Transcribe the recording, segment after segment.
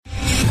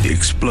the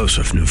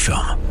explosive new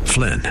film,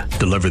 Flynn,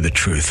 Deliver the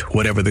Truth,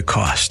 Whatever the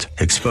Cost,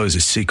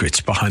 exposes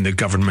secrets behind the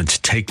government's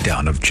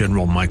takedown of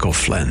General Michael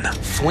Flynn.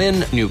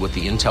 Flynn knew what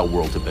the intel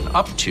world had been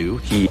up to.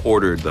 He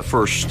ordered the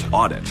first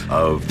audit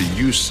of the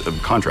use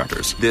of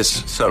contractors.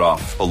 This set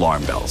off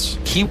alarm bells.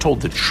 He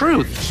told the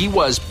truth. He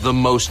was the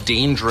most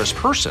dangerous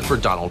person for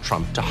Donald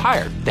Trump to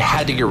hire. They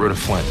had to get rid of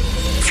Flynn.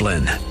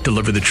 Flynn,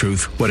 Deliver the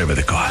Truth, Whatever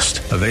the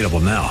Cost. Available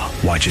now.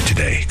 Watch it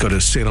today. Go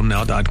to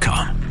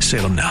salemnow.com.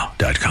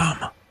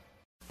 salemnow.com.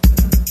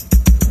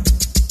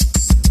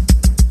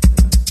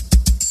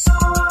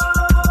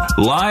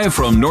 Live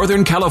from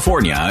Northern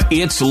California,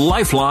 it's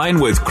Lifeline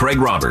with Craig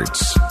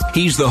Roberts.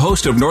 He's the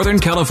host of Northern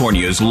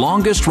California's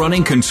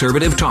longest-running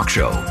conservative talk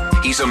show.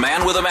 He's a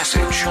man with a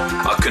message,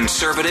 a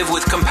conservative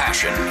with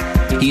compassion.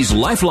 He's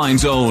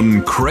Lifeline's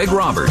own Craig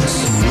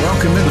Roberts.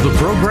 Welcome into the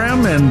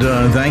program, and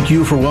thank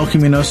you for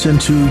welcoming us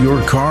into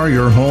your car,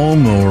 your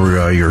home,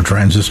 or your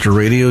transistor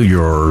radio,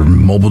 your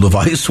mobile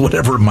device,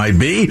 whatever it might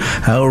be,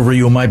 however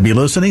you might be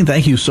listening.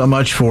 Thank you so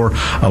much for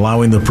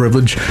allowing the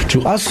privilege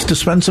to us to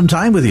spend some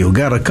time with you.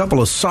 Got a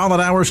couple of solid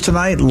hours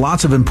tonight,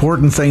 lots of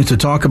important things to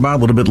talk about.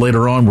 A little bit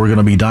later on, we're going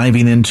to be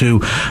diving into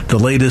the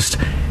latest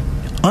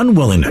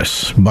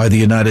unwillingness by the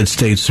United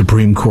States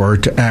Supreme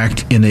Court to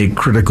act in a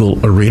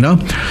critical arena.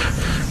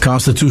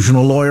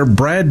 Constitutional lawyer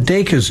Brad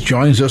Dacus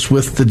joins us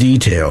with the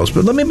details.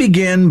 But let me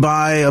begin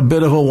by a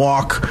bit of a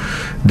walk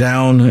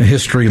down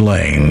history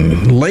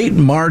lane. Late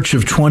March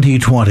of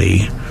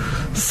 2020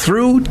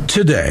 through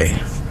today,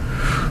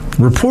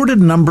 reported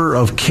number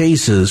of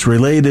cases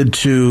related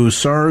to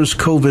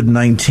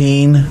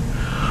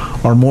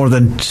SARS-CoV-19 are more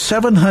than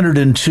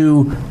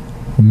 702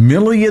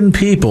 million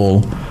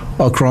people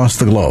across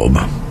the globe.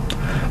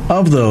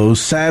 Of those,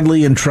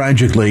 sadly and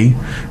tragically,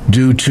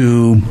 due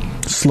to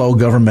slow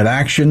government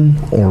action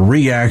or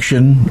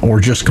reaction or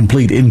just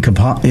complete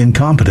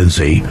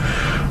incompetency,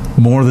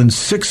 more than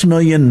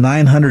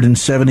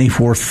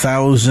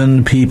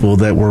 6,974,000 people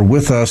that were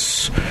with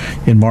us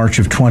in March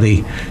of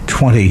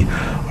 2020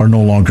 are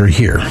no longer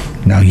here.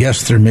 Now,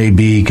 yes, there may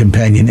be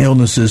companion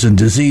illnesses and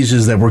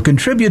diseases that were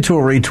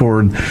contributory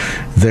toward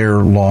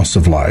their loss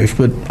of life,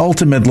 but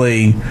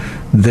ultimately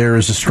there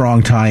is a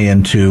strong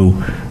tie-in to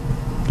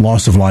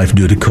loss of life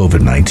due to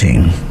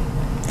COVID-19.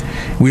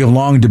 We have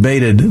long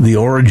debated the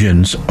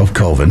origins of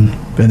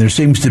COVID, and there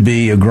seems to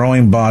be a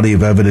growing body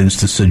of evidence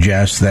to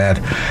suggest that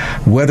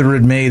whether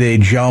it made a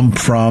jump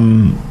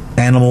from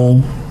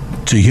animal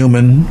to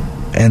human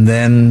and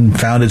then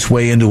found its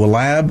way into a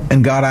lab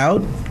and got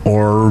out,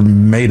 or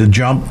made a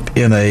jump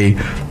in a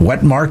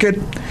wet market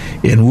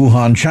in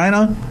Wuhan,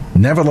 China,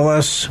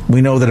 nevertheless,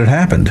 we know that it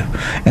happened.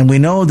 And we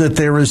know that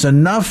there is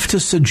enough to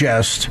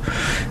suggest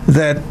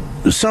that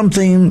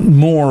something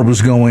more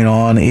was going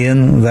on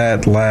in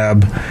that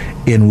lab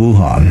in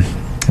Wuhan.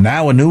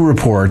 Now a new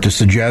report to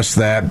suggest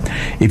that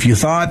if you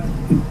thought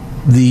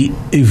the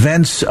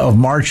events of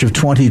March of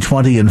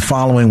 2020 and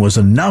following was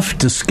enough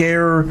to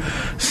scare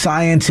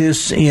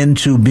scientists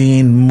into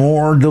being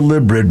more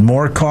deliberate,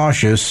 more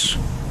cautious,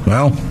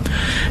 well,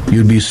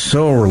 you'd be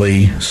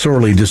sorely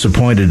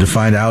disappointed to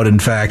find out, in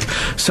fact,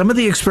 some of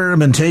the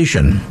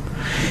experimentation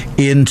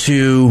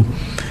into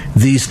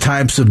these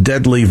types of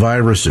deadly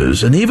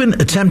viruses, and even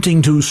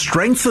attempting to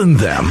strengthen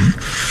them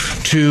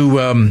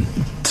to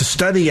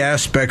study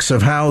aspects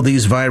of how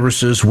these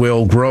viruses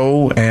will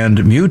grow and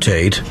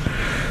mutate,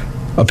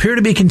 appear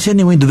to be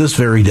continuing to this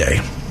very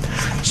day.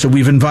 So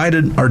we've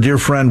invited our dear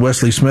friend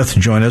Wesley Smith to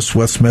join us.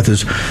 Wes Smith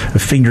is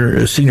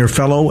a senior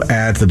fellow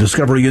at the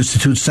Discovery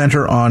Institute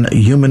Center on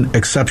Human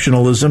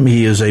Exceptionalism.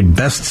 He is a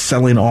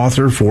best-selling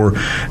author for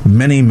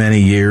many, many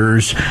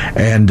years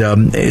and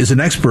is an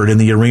expert in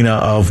the arena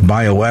of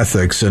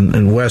bioethics.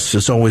 And Wes,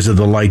 it's always a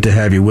delight to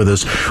have you with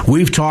us.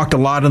 We've talked a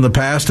lot in the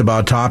past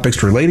about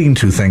topics relating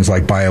to things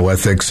like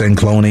bioethics and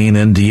cloning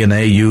and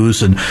DNA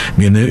use and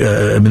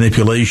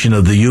manipulation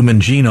of the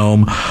human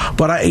genome.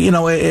 But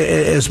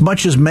as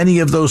much as many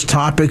of those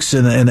topics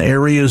in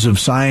areas of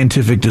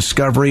scientific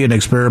discovery and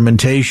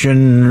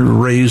experimentation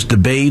raise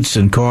debates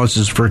and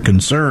causes for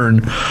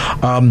concern,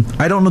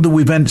 I don't know that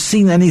we've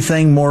seen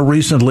anything more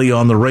recently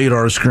on the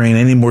radar screen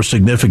any more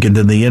significant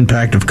than the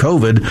impact of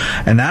COVID.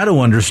 And now to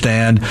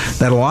understand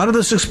that a lot of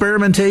this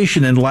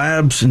experimentation in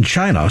labs in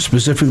China,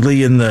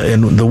 specifically in the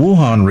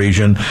Wuhan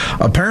region,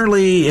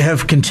 apparently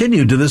have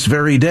continued to this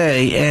very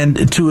day,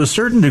 and to a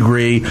certain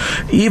degree,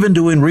 even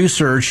doing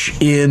research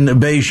in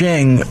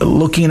Beijing,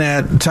 looking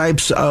at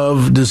types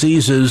of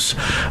diseases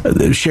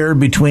shared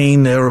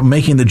between, or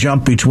making the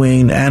jump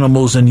between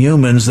animals and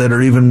humans that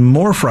are even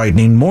more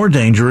frightening, more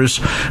dangerous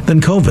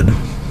than COVID.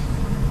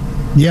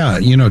 Yeah,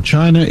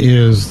 China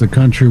is the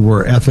country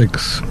where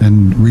ethics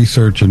and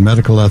research and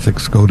medical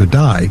ethics go to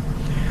die.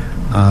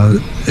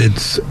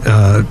 It's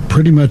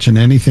pretty much an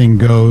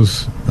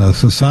anything-goes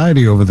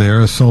society over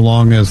there, so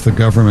long as the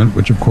government,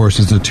 which of course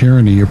is a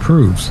tyranny,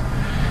 approves.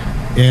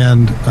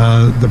 And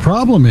the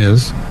problem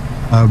is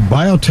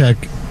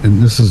biotech,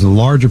 and this is a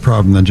larger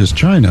problem than just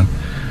China,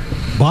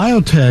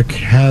 biotech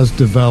has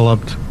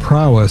developed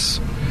prowess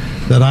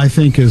that I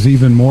think is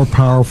even more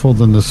powerful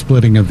than the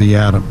splitting of the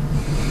atom.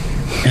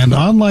 And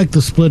unlike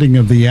the splitting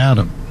of the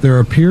atom, there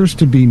appears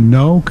to be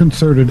no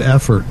concerted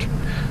effort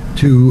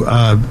to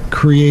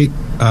create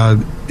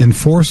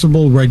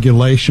enforceable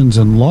regulations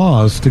and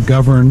laws to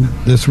govern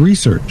this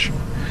research.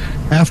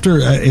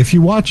 If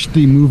you watch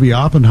the movie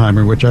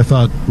Oppenheimer, which I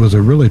thought was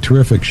a really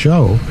terrific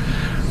show,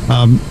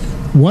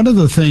 one of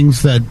the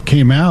things that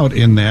came out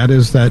in that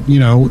is that,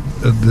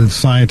 the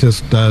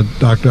scientist,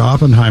 Dr.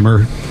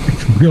 Oppenheimer,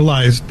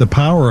 realized the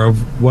power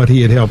of what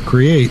he had helped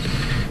create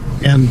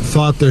and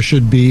thought there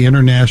should be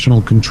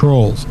international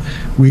controls.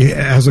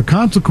 As a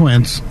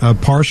consequence,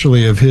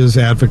 partially of his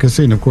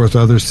advocacy, and of course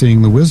others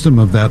seeing the wisdom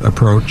of that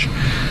approach,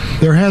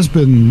 there has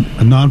been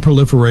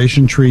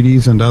non-proliferation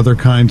treaties and other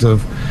kinds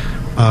of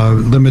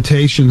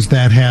limitations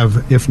that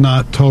have, if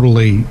not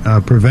totally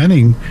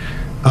preventing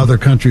other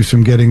countries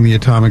from getting the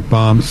atomic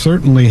bomb,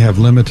 certainly have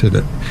limited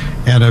it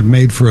and have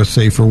made for a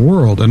safer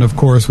world. And of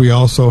course, we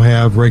also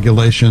have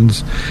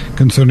regulations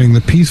concerning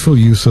the peaceful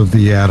use of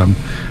the atom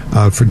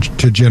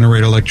to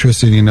generate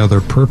electricity and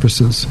other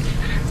purposes.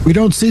 We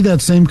don't see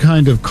that same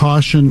kind of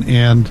caution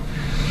and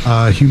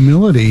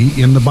humility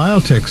in the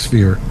biotech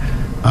sphere.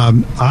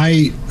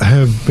 I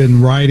have been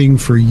writing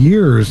for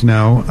years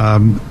now,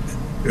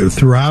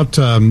 throughout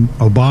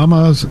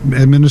Obama's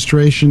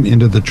administration,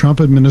 into the Trump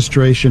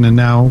administration, and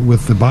now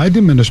with the Biden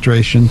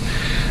administration,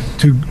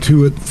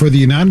 for the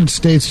United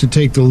States to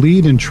take the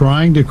lead in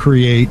trying to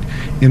create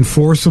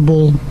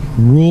enforceable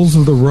rules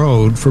of the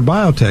road for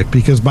biotech,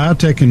 because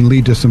biotech can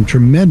lead to some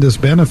tremendous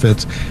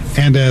benefits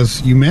and,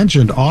 as you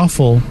mentioned,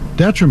 awful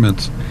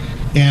detriments.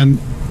 And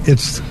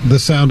it's the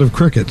sound of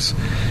crickets.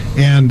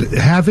 And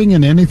having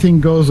an anything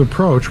goes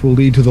approach will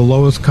lead to the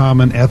lowest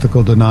common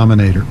ethical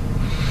denominator.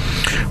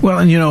 Well,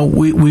 and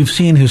we've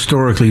seen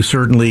historically,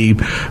 certainly,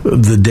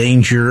 the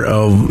danger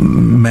of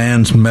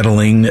man's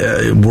meddling.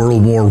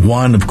 World War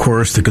I, of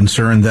course, the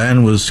concern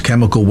then was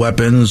chemical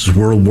weapons.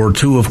 World War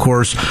II, of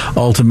course,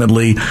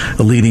 ultimately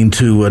leading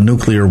to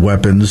nuclear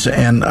weapons.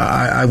 And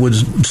I would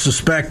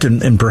suspect,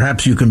 and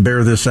perhaps you can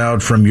bear this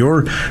out from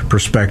your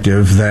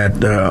perspective, that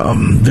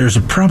there's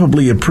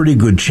probably a pretty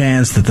good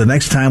chance that the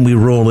next time we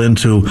roll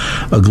into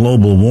a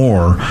global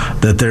war,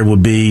 that there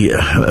would be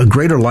a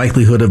greater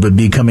likelihood of it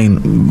becoming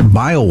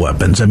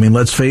bioweapons. I mean,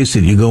 let's face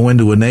it, you go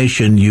into a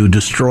nation, you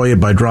destroy it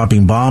by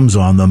dropping bombs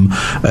on them.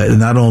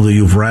 Not only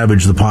you've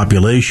ravaged the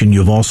population,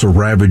 you've also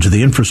ravaged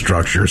the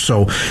infrastructure.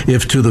 So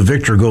if to the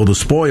victor go the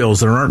spoils,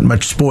 there aren't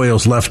much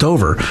spoils left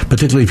over,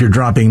 particularly if you're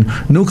dropping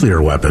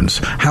nuclear weapons.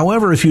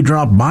 However, if you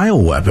drop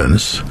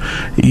bioweapons,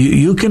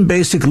 you can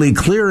basically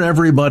clear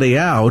everybody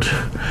out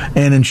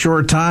and in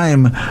short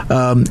time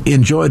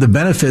enjoy the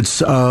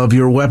benefits of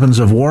your weapons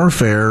of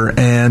warfare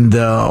and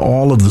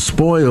all of the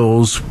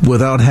spoils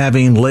without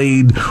having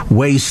laid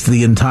waste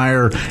the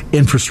entire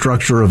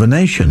infrastructure of a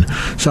nation.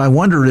 So I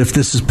wonder if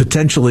this is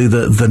potentially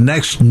the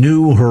next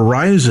new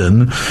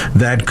horizon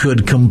that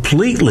could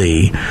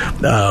completely,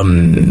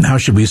 how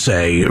should we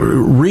say,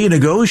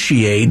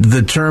 renegotiate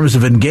the terms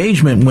of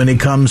engagement when it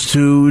comes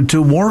to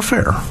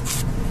warfare.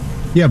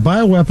 Yeah,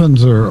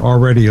 bioweapons are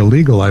already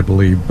illegal, I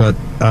believe, but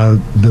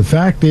the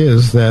fact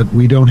is that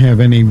we don't have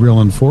any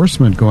real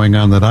enforcement going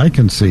on that I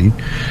can see.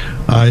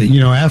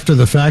 After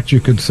the fact,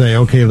 you could say,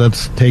 okay,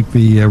 let's take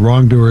the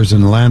wrongdoers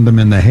and land them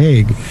in The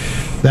Hague.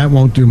 That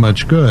won't do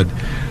much good.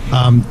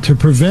 To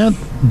prevent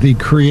the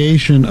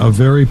creation of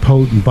very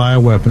potent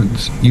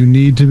bioweapons, you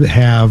need to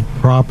have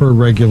proper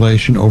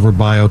regulation over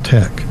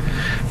biotech.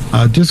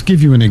 Just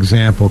give you an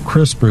example,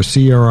 CRISPR,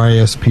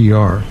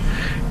 C-R-I-S-P-R,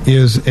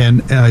 is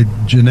a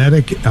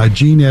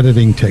gene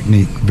editing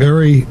technique.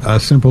 Very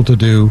simple to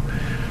do.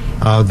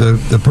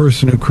 The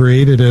person who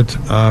created it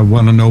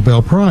won a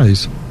Nobel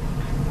Prize.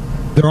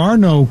 There are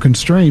no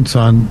constraints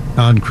on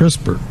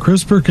CRISPR.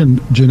 CRISPR can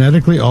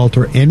genetically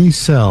alter any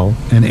cell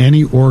and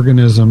any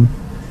organism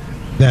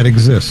that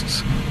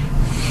exists.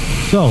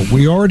 So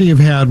we already have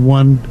had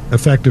one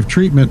effective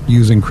treatment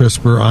using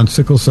CRISPR on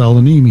sickle cell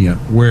anemia,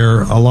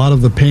 where a lot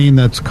of the pain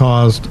that's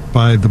caused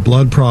by the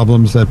blood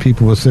problems that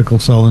people with sickle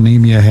cell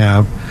anemia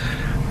have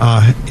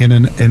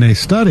in a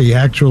study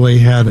actually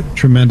had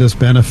tremendous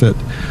benefit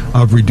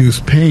of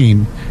reduced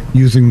pain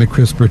using the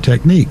CRISPR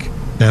technique.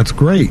 That's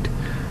great.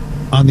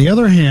 On the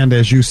other hand,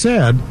 as you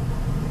said,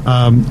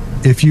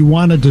 if you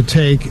wanted to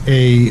take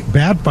a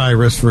bat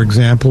virus, for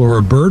example, or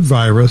a bird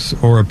virus,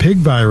 or a pig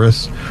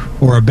virus,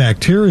 or a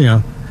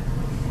bacterium,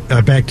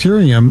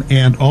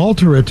 and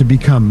alter it to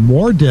become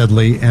more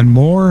deadly and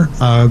more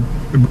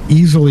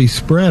easily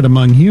spread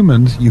among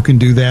humans, you can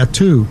do that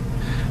too.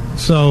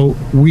 So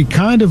we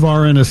kind of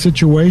are in a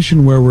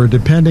situation where we're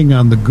depending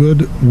on the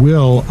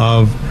goodwill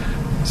of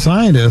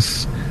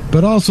scientists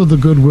but also the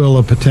goodwill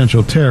of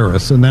potential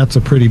terrorists, and that's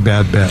a pretty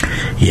bad bet.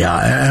 Yeah,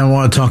 I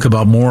want to talk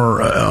about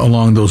more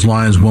along those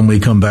lines when we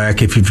come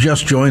back. If you've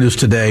just joined us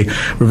today,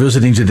 we're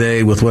visiting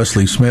today with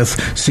Wesley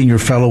Smith, Senior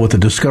Fellow with the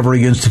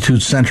Discovery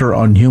Institute Center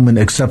on Human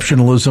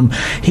Exceptionalism.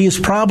 He is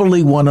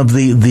probably one of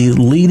the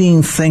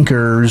leading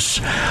thinkers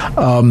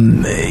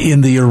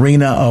in the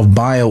arena of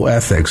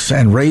bioethics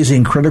and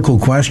raising critical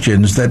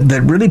questions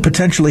that really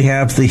potentially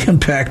have the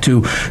impact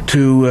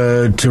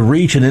to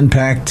reach and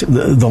impact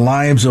the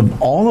lives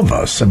of all of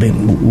us. I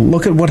mean,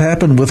 look at what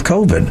happened with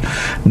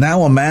COVID.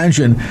 Now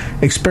imagine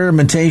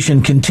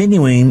experimentation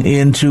continuing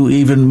into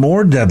even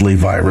more deadly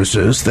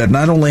viruses that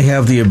not only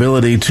have the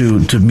ability to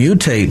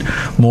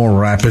mutate more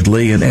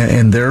rapidly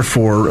and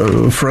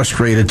therefore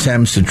frustrate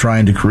attempts at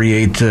trying to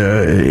create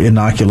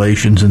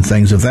inoculations and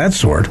things of that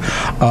sort,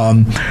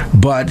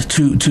 but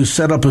to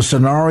set up a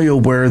scenario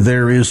where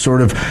there is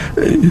sort of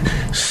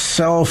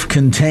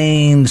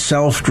self-contained,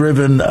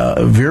 self-driven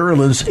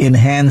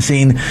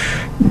virulence-enhancing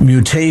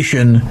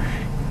mutation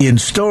in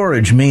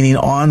storage, meaning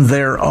on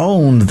their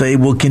own they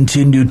will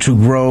continue to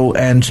grow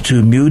and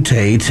to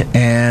mutate,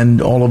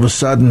 and all of a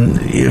sudden,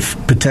 if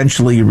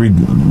potentially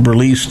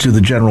released to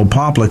the general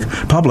public,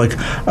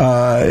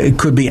 it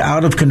could be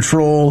out of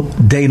control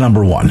day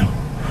number one.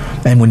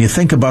 And when you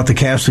think about the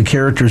cast of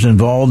characters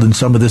involved in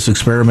some of this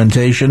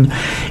experimentation,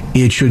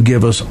 it should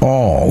give us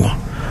all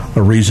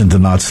a reason to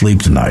not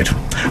sleep tonight.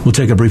 We'll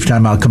take a brief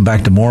time out, come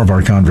back to more of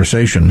our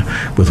conversation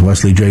with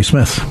Wesley J.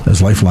 Smith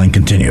as Lifeline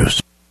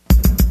continues.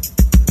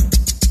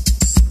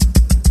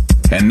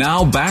 And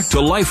now back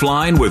to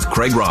Lifeline with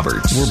Craig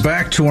Roberts. We're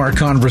back to our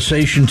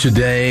conversation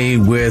today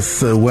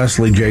with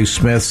Wesley J.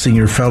 Smith,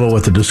 Senior Fellow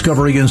at the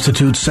Discovery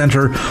Institute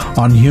Center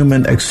on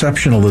Human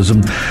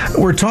Exceptionalism.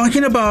 We're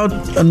talking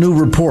about a new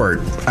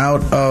report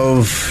out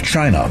of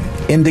China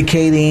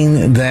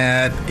indicating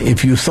that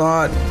if you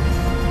thought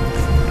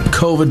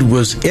COVID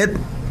was it,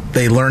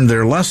 they learned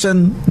their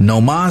lesson,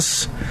 no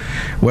mas.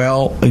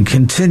 Well,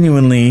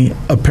 continually,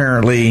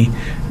 apparently,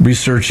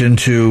 research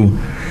into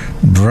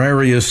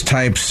various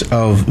types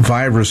of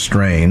virus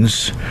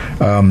strains,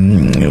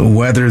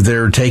 whether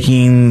they're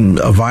taking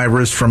a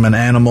virus from an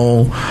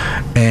animal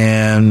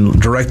and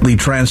directly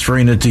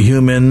transferring it to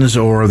humans,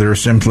 or they're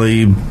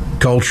simply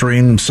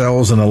culturing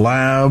cells in a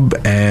lab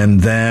and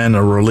then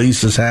a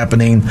release is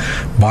happening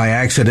by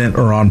accident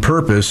or on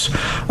purpose,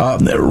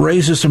 it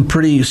raises some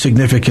pretty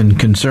significant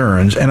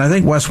concerns. And I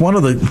think, Wes, one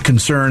of the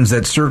concerns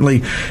that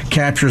certainly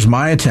captures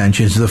my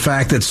attention is the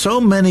fact that so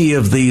many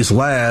of these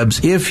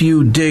labs, if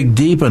you dig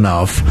deep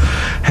enough,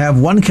 have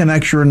one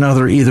connection or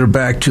another either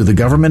back to the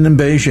government in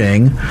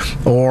Beijing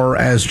or,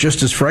 as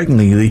just as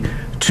frighteningly,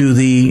 to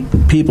the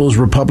People's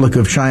Republic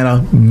of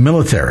China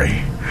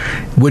military,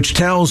 which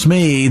tells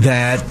me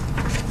that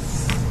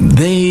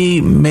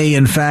they may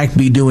in fact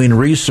be doing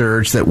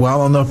research that,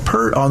 while on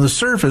the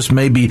surface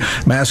may be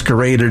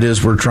masqueraded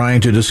as we're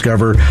trying to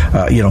discover,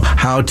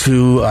 how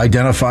to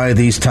identify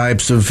these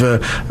types of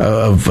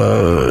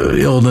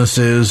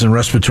illnesses and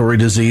respiratory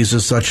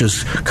diseases such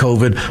as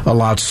COVID a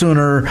lot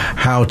sooner,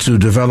 how to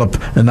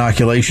develop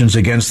inoculations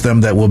against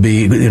them that will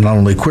be not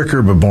only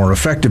quicker but more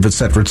effective, et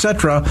cetera, et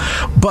cetera.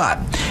 But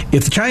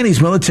if the Chinese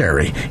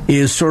military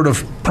is sort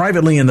of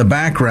privately in the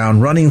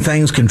background running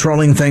things,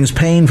 controlling things,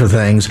 paying for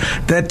things,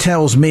 that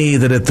tells me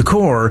that at the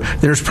core,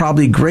 there's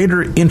probably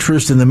greater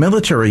interest in the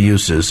military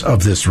uses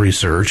of this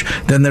research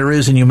than there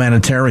is in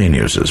humanitarian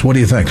uses. What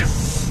do you think?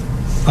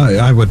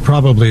 I would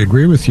probably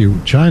agree with you.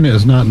 China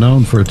is not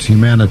known for its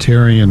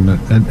humanitarian,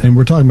 and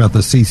we're talking about the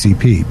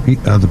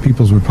CCP, the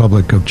People's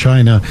Republic of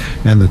China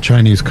and the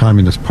Chinese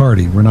Communist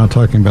Party. We're not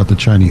talking about the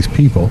Chinese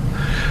people.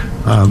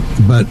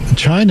 But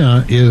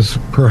China is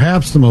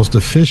perhaps the most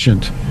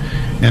efficient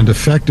and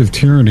effective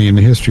tyranny in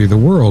the history of the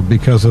world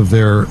because of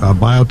their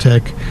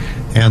biotech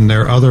and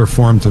their other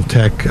forms of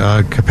tech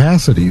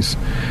capacities.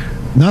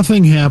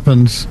 Nothing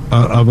happens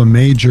of a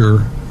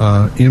major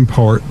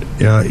import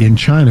in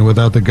China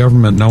without the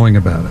government knowing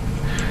about it.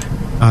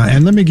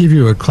 And let me give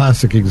you a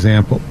classic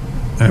example.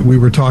 We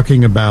were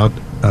talking about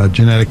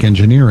genetic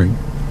engineering.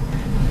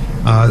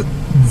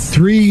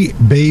 3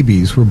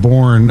 babies were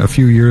born a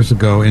few years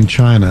ago in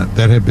China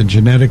that had been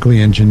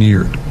genetically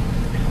engineered.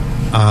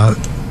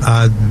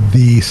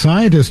 The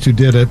scientist who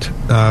did it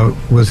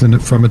was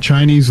from a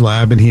Chinese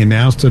lab, and he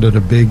announced it at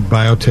a big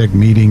biotech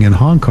meeting in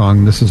Hong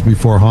Kong. This is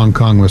before Hong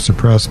Kong was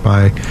suppressed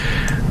by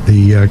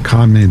the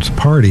Communist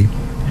Party.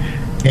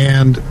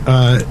 And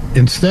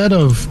instead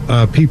of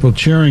people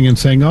cheering and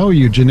saying, "Oh,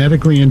 you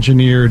genetically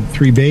engineered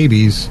 3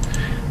 babies,"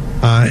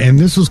 and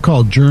this was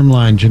called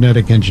germline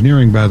genetic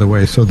engineering, by the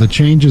way. So the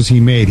changes he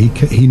made,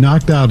 he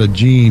knocked out a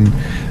gene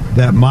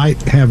that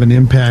might have an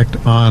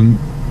impact on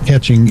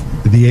catching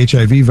the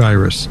HIV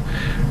virus.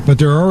 But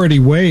there are already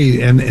ways,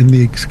 and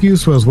the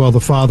excuse was, well,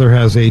 the father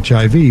has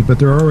HIV, but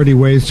there are already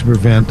ways to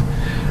prevent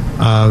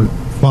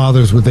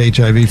fathers with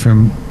HIV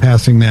from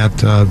passing that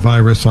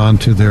virus on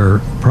to their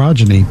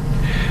progeny.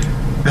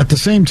 At the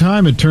same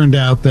time, it turned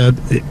out that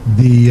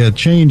the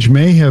change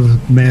may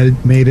have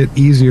made it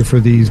easier for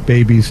these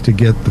babies to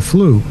get the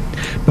flu.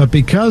 But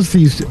because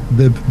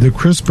the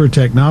CRISPR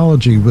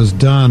technology was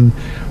done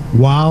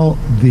while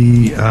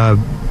the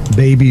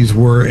babies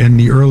were in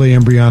the early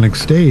embryonic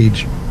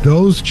stage,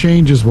 those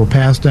changes will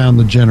pass down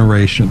the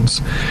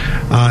generations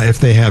if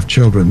they have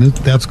children.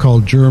 That's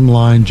called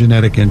germline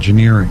genetic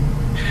engineering.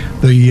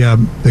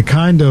 The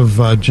kind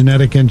of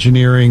genetic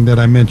engineering that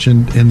I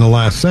mentioned in the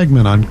last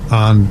segment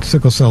on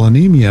sickle cell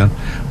anemia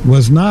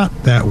was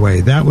not that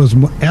way. That was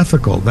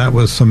ethical. That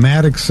was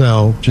somatic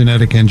cell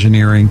genetic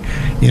engineering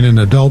in an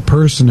adult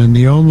person, and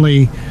the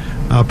only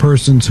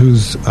persons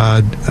whose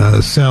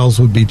cells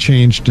would be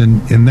changed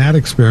in that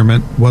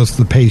experiment was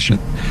the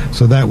patient.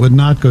 So that would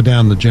not go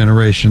down the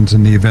generations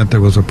in the event there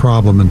was a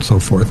problem and so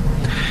forth.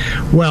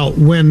 Well,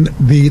 when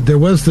there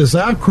was this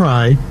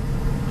outcry,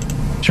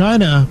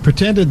 China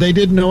pretended they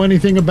didn't know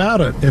anything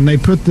about it, and they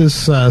put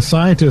this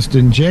scientist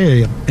in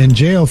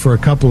jail for a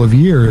couple of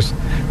years.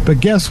 But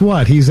guess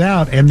what? He's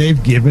out, and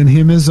they've given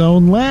him his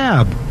own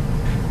lab.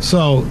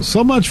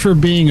 So much for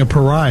being a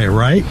pariah,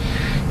 right?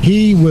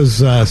 He was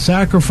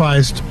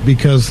sacrificed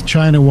because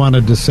China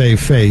wanted to save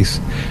face,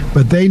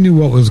 but they knew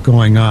what was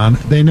going on.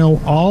 They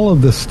know all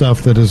of the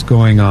stuff that is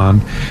going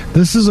on.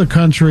 This is a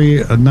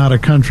country, not a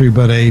country,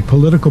 but a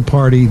political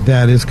party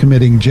that is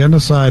committing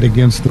genocide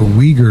against the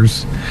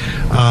Uyghurs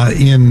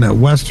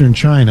in Western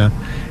China.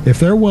 If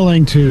they're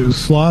willing to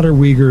slaughter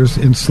Uyghurs,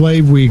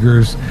 enslave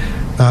Uyghurs,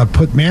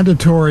 put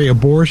mandatory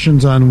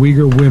abortions on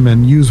Uyghur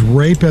women, use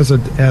rape as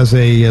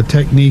a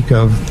technique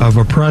of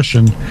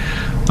oppression,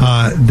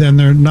 then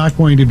they're not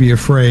going to be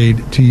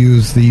afraid to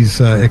use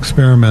these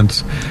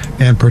experiments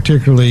and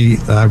particularly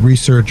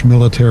research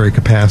military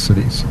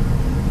capacities.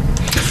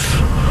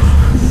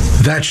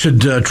 That should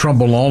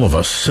trouble all of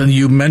us. And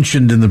you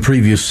mentioned in the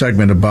previous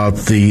segment about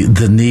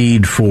the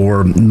need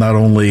for not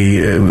only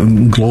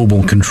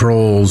global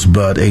controls,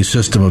 but a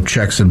system of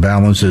checks and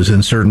balances.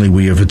 And certainly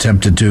we have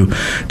attempted to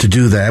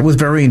do that with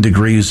varying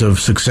degrees of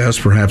success,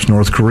 perhaps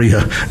North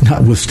Korea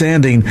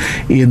notwithstanding,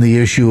 in the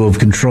issue of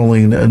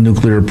controlling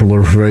nuclear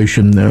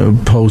proliferation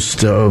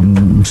post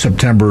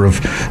September of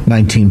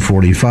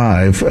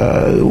 1945.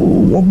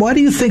 Why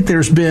do you think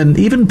there's been,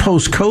 even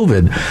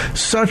post-COVID,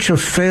 such a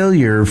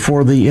failure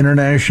for the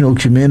international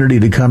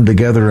community to come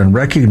together and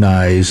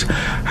recognize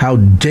how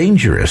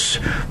dangerous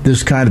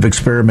this kind of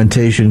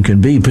experimentation can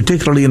be,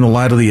 particularly in the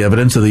light of the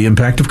evidence of the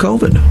impact of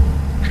COVID?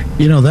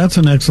 You know, that's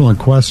an excellent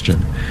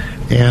question,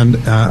 and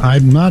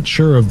I'm not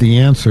sure of the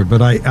answer, but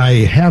I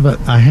have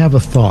a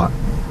thought.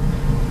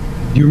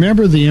 Do you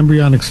remember the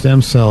embryonic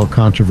stem cell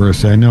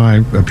controversy? I know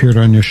I appeared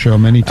on your show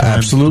many times.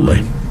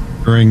 Absolutely.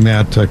 During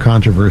that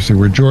controversy,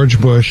 where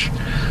George Bush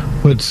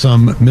put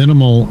some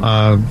minimal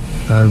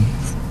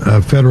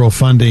federal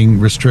funding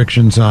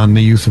restrictions on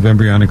the use of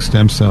embryonic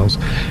stem cells.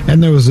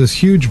 And there was this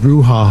huge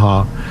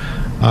brouhaha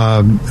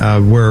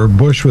where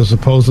Bush was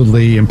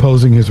supposedly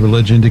imposing his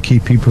religion to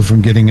keep people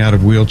from getting out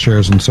of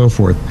wheelchairs and so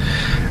forth.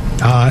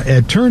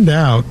 It turned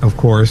out, of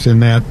course, in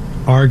that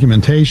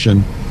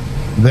argumentation,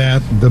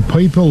 that the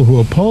people who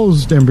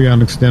opposed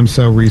embryonic stem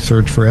cell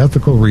research for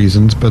ethical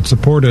reasons but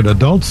supported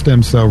adult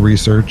stem cell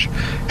research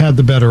had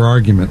the better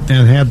argument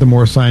and had the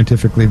more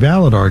scientifically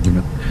valid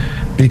argument,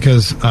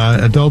 because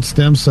adult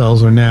stem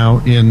cells are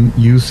now in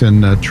use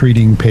in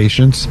treating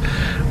patients.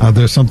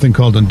 There's something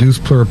called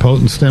induced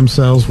pluripotent stem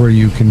cells, where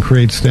you can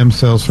create stem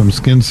cells from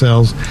skin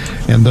cells,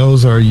 and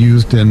those are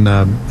used in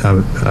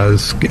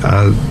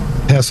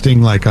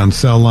testing, like on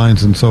cell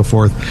lines and so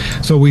forth.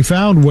 So we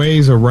found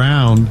ways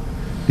around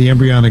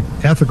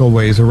ethical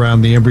ways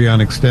around the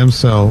embryonic stem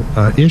cell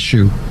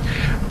issue.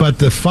 But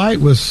the fight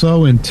was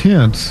so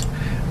intense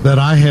that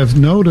I have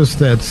noticed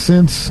that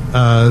since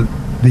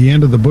the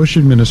end of the Bush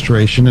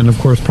administration, and of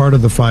course part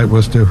of the fight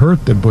was to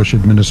hurt the Bush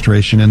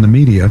administration and the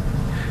media,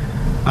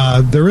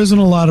 there isn't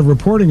a lot of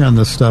reporting on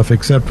this stuff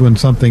except when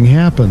something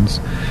happens.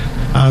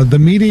 The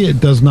media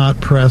does not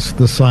press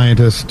the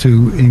scientists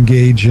to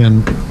engage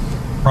in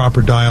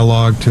proper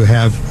dialogue, to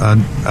have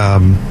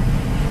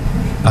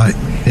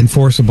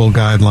enforceable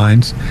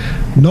guidelines.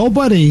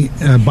 Nobody,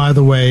 by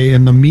the way,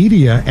 in the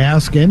media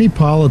ask any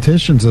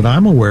politicians that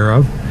I'm aware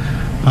of,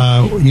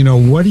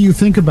 what do you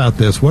think about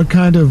this? What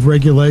kind of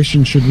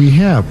regulation should we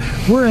have?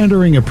 We're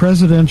entering a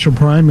presidential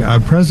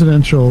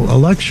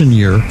election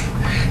year,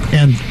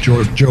 and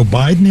Joe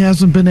Biden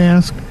hasn't been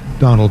asked.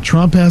 Donald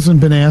Trump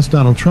hasn't been asked.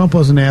 Donald Trump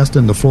wasn't asked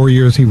in the 4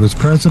 years he was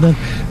president.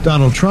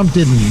 Donald Trump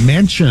didn't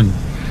mention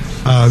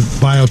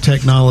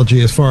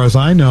biotechnology, as far as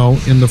I know,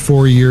 in the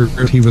 4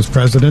 years he was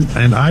president.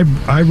 And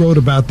I wrote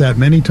about that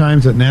many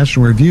times at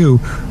National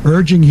Review,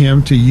 urging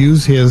him to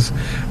use his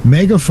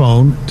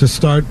megaphone to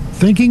start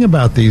thinking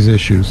about these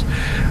issues.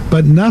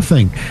 But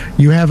nothing.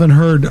 You haven't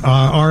heard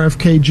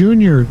RFK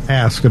Jr.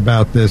 asked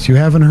about this. You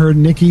haven't heard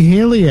Nikki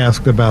Haley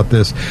asked about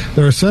this.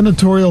 There are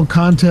senatorial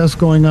contests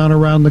going on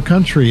around the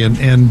country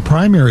and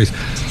primaries.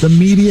 The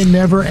media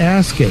never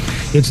ask it.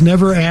 It's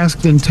never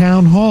asked in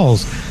town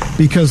halls.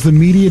 because the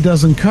media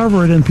doesn't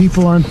cover it and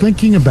people aren't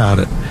thinking about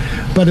it.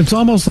 But it's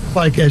almost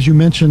like, as you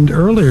mentioned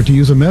earlier, to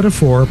use a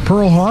metaphor,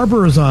 Pearl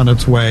Harbor is on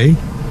its way.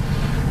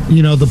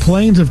 You know, the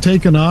planes have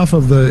taken off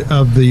of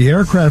the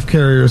aircraft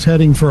carriers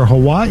heading for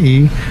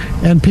Hawaii,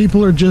 and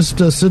people are just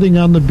sitting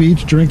on the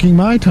beach drinking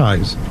Mai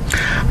Tais.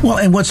 Well,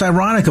 and what's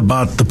ironic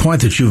about the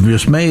point that you've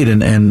just made,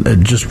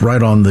 and just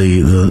right on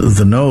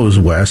the nose,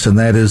 Wes, and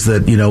that is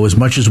that, you know, as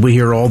much as we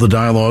hear all the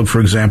dialogue,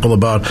 for example,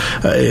 about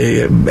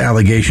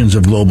allegations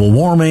of global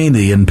warming,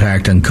 the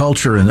impact on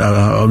culture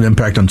and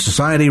impact on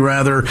society,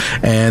 rather,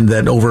 and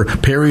that over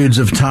periods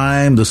of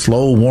time, the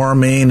slow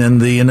warming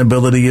and the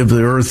inability of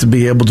the Earth to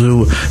be able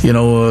to, you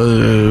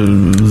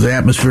know, the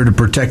atmosphere to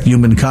protect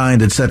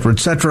humankind, et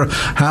cetera,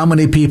 how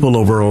many people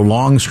over a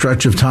long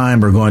stretch of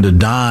time are going to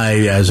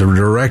die as a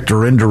direct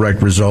or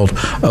indirect result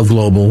of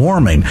global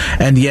warming?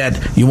 And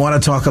yet, you want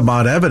to talk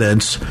about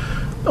evidence.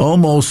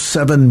 Almost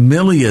 7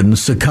 million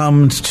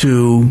succumbed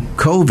to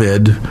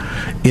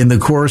COVID in the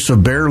course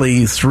of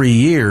barely 3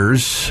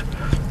 years,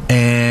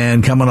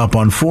 and coming up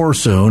on 4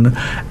 soon,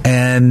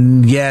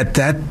 and yet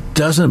that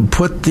doesn't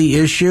put the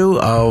issue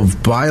of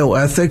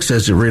bioethics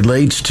as it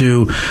relates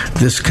to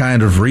this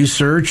kind of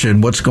research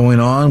and what's going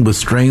on with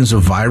strains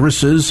of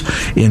viruses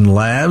in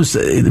labs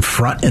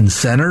front and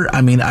center.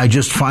 I mean, I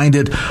just find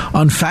it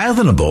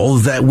unfathomable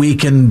that we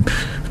can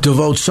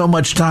devote so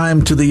much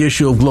time to the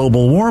issue of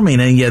global warming,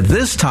 and yet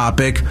this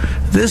topic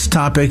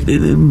barely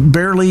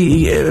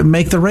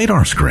make the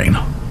radar screen.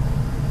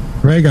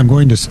 Greg, I'm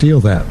going to steal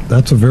that.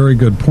 That's a very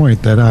good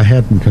point that I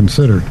hadn't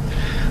considered.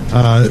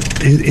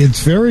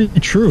 It's very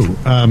true.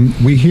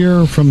 We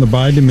hear from the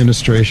Biden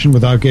administration,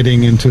 without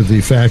getting into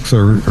the facts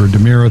or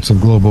demerits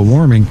of global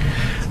warming,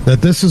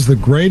 that this is the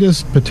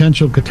greatest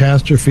potential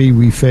catastrophe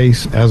we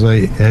face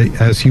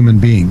as human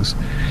beings.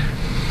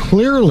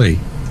 Clearly,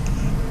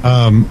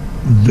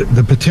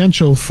 the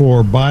potential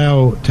for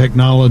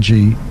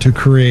biotechnology to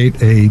create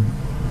a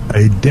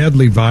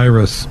deadly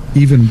virus,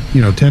 even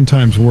 10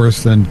 times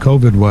worse than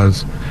COVID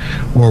was,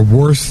 or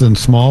worse than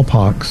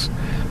smallpox,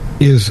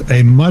 is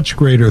a much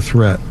greater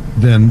threat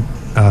than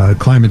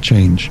climate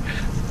change.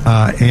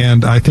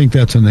 And I think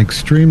that's an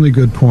extremely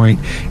good point.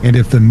 And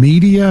if the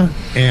media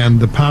and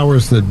the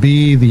powers that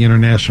be, the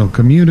international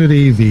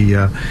community,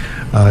 the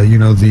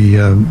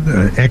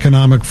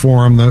Economic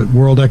Forum, the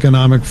World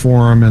Economic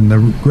Forum, and the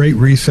Great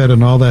Reset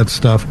and all that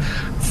stuff,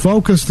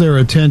 focus their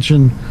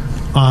attention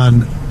on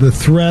the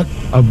threat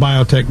of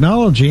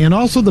biotechnology and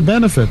also the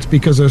benefits,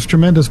 because there's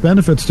tremendous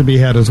benefits to be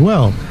had as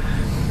well,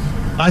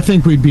 I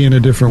think we'd be in a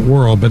different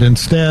world. But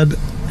instead,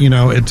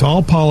 it's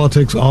all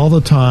politics all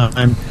the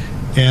time,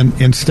 and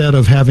instead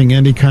of having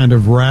any kind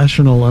of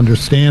rational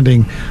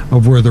understanding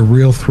of where the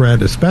real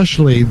threat,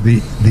 especially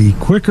the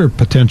quicker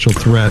potential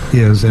threat,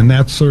 is, and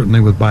that's certainly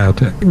with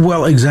biotech.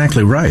 Well,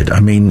 exactly right. I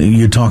mean,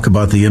 you talk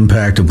about the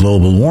impact of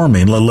global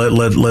warming.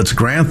 Let's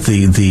grant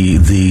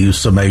the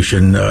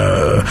summation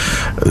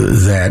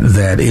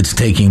that it's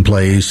taking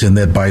place, and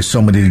that by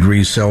so many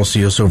degrees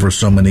Celsius over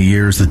so many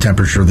years, the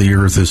temperature of the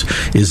Earth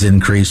is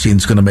increasing.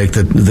 It's going to make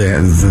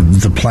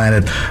the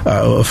planet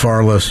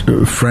far less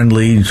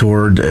friendly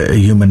toward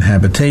human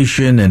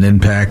habitation, and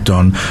impact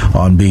on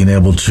being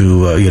able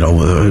to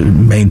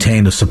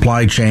maintain a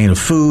supply chain of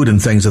food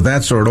and things of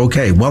that sort.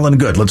 Okay, well and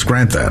good, let's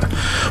grant that.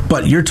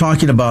 But you're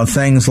talking about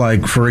things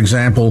like, for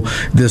example,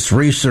 this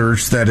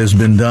research that has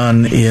been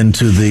done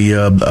into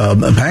the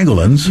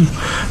pangolins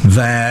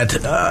that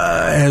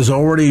has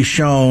already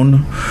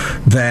shown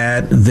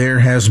that there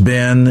has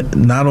been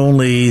not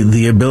only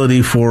the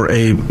ability for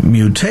a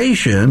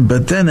mutation,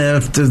 but then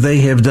after they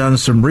have done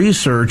some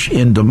research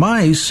into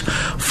mice,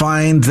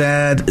 find that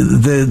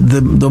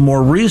the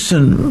more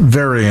recent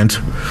variant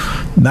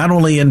not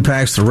only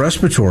impacts the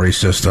respiratory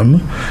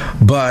system,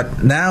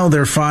 but now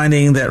they're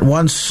finding that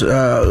once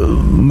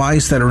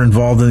mice that are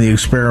involved in the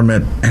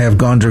experiment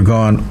have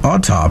undergone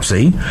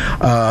autopsy,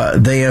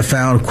 they have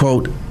found,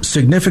 quote,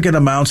 significant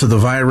amounts of the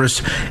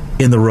virus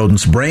in the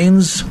rodent's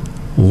brains,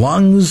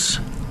 lungs,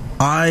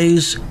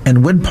 eyes,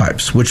 and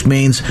windpipes, which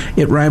means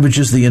it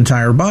ravages the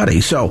entire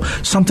body. So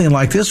something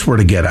like this were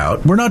to get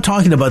out, we're not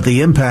talking about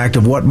the impact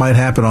of what might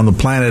happen on the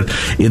planet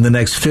in the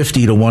next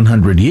 50 to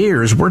 100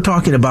 years. We're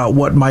talking about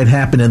what might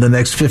happen in the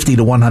next 50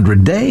 to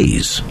 100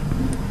 days.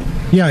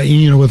 Yeah,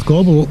 with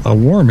global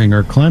warming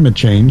or climate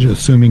change,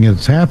 assuming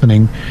it's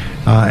happening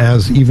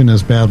even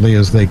as badly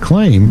as they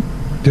claim,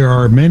 there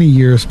are many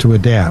years to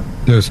adapt.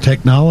 There's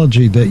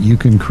technology that you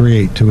can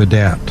create to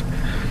adapt,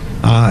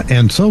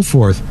 and so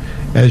forth.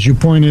 As you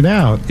pointed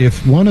out,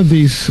 if one of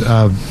these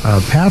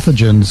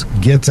pathogens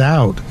gets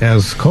out,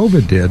 as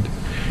COVID did,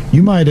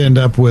 you might end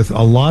up with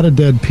a lot of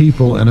dead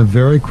people in a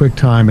very quick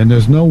time, and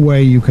there's no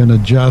way you can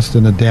adjust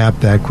and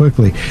adapt that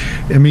quickly.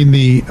 I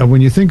mean,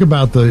 when you think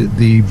about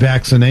the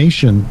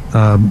vaccination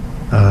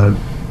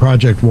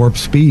Project Warp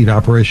Speed,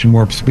 Operation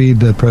Warp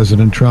Speed that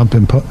President Trump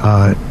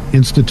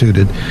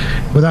instituted,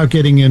 without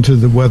getting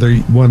into whether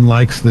one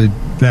likes the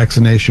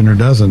vaccination or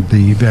doesn't,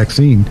 the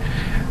vaccine,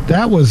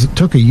 that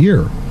took a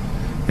year.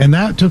 And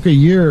that took a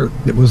year.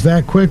 It was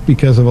that quick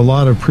because of a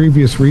lot of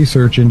previous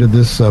research into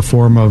this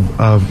form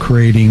of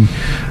creating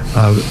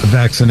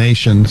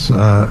vaccinations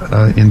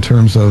in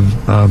terms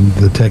of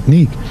the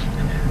technique.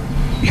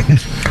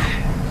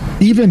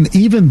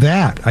 Even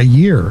that, a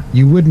year,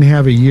 you wouldn't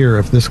have a year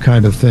if this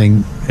kind of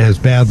thing, as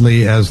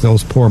badly as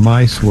those poor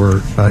mice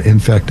were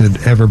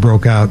infected, ever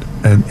broke out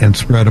and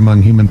spread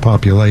among human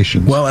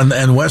populations. Well,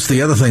 and Wes,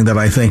 the other thing that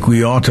I think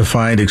we ought to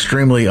find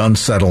extremely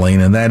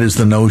unsettling, and that is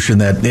the notion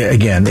that,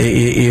 again,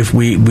 if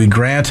we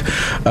grant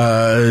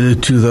to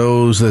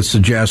those that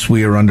suggest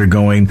we are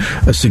undergoing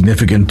a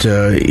significant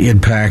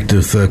impact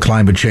of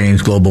climate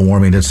change, global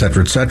warming, et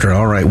cetera,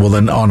 all right, well,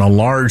 then on a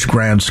large,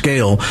 grand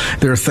scale,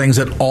 there are things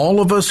that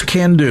all of us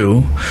can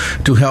do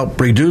to help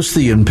reduce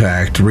the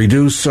impact,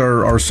 reduce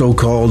our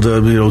so-called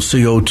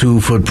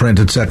CO2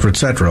 footprint, et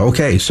cetera.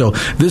 Okay, so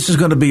this is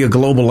going to be a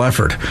global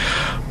effort.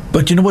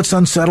 But you know what's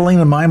unsettling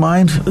in my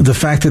mind? The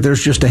fact that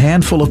there's just a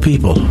handful of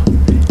people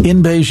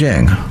in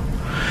Beijing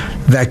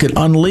that could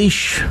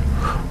unleash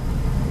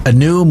a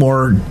new,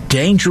 more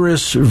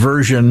dangerous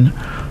version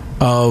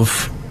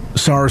of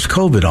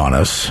SARS-CoV on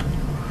us.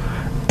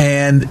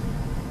 And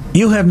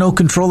you have no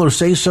control or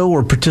say-so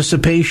or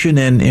participation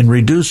in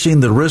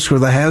reducing the risk or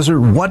the hazard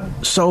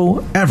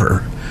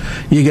whatsoever.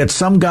 You get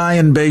some guy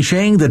in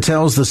Beijing that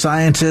tells the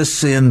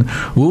scientists in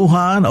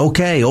Wuhan,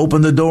 okay,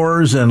 open the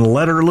doors and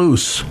let her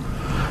loose.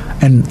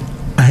 And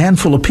a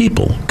handful of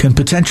people can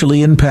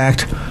potentially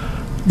impact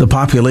the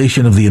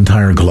population of the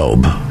entire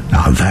globe.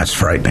 Now, that's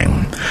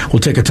frightening. We'll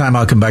take a time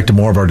out, come back to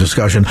more of our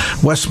discussion.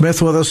 Wes Smith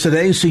with us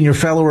today, Senior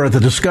Fellow at the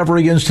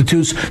Discovery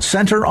Institute's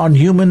Center on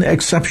Human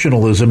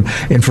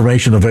Exceptionalism.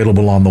 Information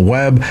available on the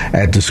web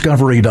at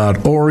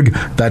discovery.org.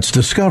 That's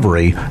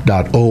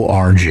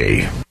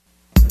discovery.org.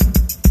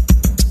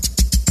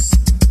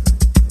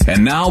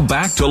 And now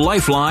back to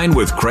Lifeline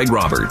with Craig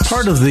Roberts.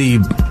 Part of the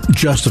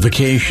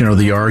justification or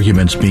the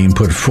arguments being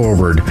put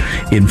forward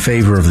in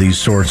favor of these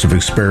sorts of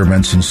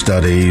experiments and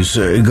studies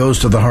goes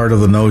to the heart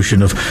of the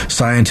notion of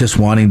scientists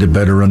wanting to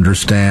better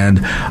understand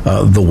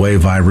the way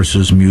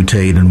viruses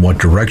mutate and what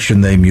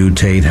direction they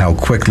mutate, how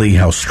quickly,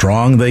 how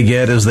strong they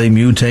get as they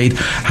mutate,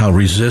 how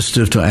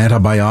resistive to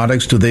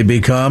antibiotics do they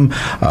become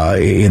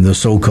in the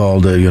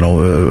so-called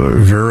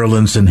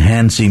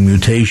virulence-enhancing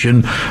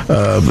mutation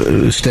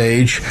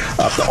stage.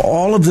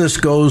 All of this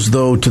goes,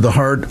 though, to the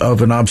heart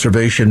of an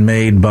observation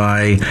made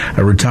by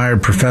a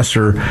retired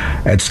professor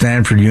at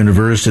Stanford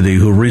University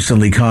who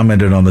recently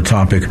commented on the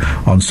topic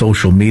on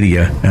social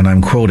media, and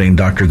I'm quoting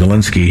Dr.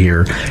 Galinsky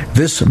here,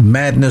 "This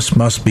madness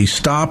must be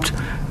stopped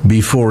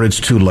before it's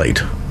too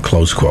late,"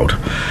 close quote.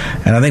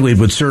 And I think we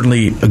would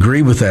certainly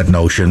agree with that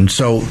notion.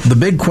 So the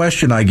big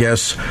question, I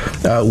guess,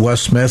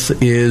 Wes Smith,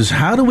 is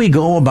how do we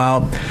go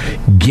about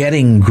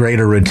getting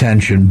greater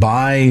attention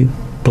by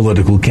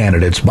political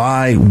candidates,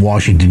 by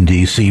Washington,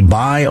 D.C.,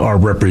 by our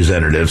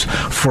representatives,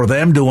 for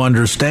them to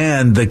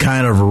understand the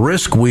kind of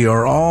risk we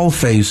are all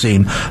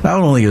facing, not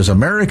only as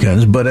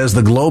Americans, but as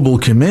the global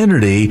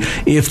community,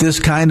 if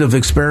this kind of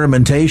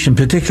experimentation,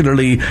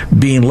 particularly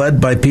being led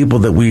by people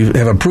that we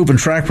have a proven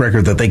track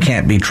record that they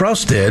can't be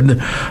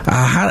trusted,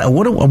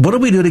 what do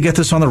we do to get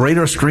this on the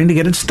radar screen to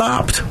get it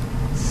stopped?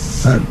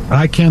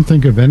 I can't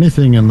think of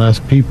anything unless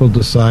people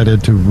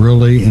decided to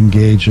really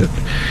engage it.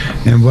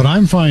 And what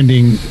I'm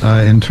finding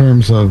in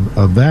terms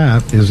of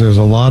that is there's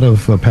a lot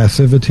of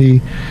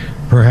passivity.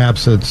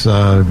 Perhaps it's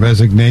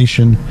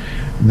resignation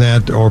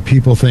or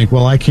people think,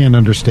 well, I can't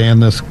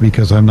understand this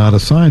because I'm not a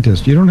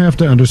scientist. You don't have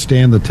to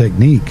understand the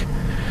technique,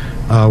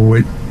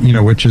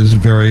 which is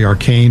very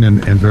arcane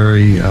and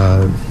very,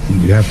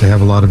 you have to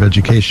have a lot of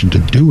education to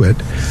do it,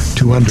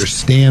 to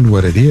understand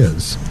what it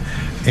is.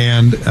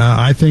 And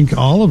I think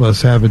all of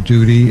us have a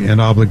duty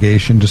and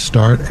obligation to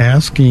start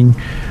asking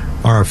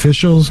our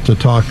officials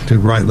to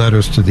write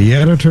letters to the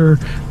editor,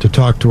 to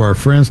talk to our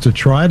friends, to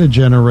try to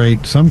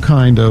generate some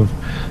kind of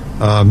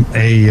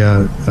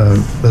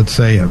let's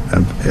say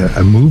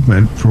a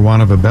movement, for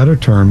want of a better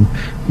term,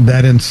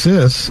 that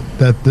insists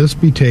that this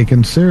be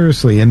taken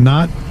seriously and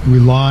not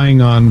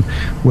relying on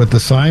what the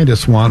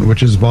scientists want,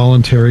 which is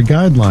voluntary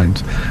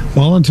guidelines.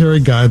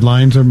 Voluntary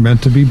guidelines are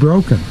meant to be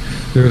broken.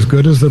 They're as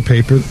good as the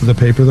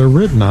paper they're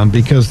written on,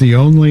 because the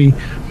only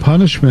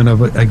punishment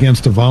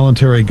against a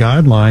voluntary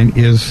guideline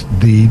is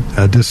the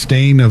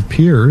disdain of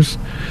peers,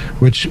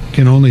 which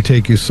can only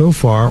take you so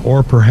far,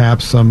 or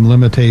perhaps some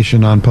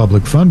limitation on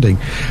public funding.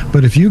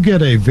 But if you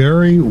get a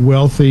very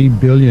wealthy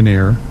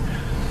billionaire,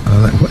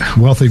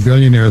 wealthy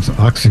billionaire is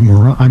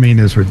oxymoron,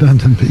 is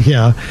redundant, but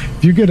yeah,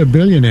 if you get a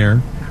billionaire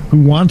who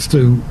wants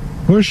to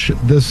push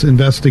this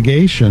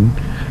investigation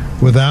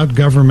without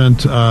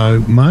government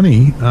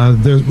money,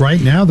 right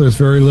now there's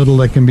very little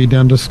that can be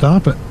done to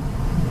stop it.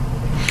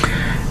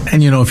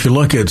 And, if you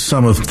look at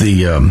some of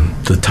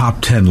the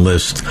top 10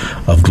 list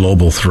of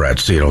global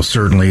threats,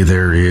 certainly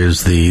there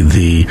is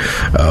the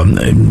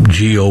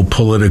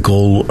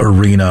geopolitical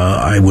arena.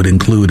 I would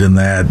include in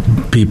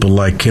that people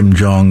like Kim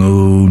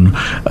Jong-un,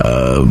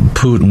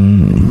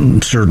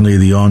 Putin, certainly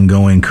the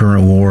ongoing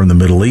current war in the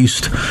Middle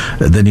East.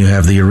 Then you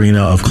have the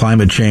arena of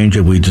climate change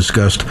that we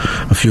discussed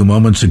a few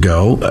moments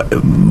ago.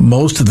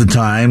 Most of the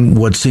time,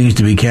 what seems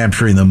to be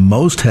capturing the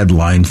most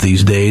headlines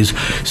these days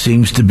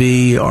seems to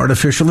be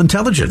artificial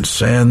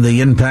intelligence and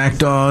the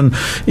impact on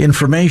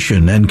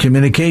information and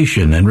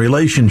communication and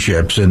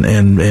relationships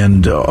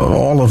and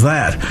all of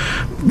that.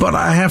 But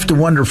I have to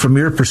wonder, from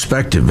your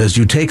perspective, as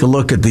you take a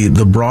look at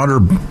the broader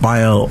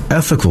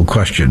bioethical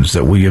questions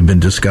that we have been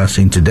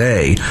discussing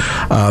today,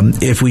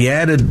 if we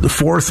added the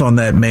fourth on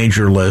that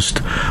major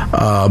list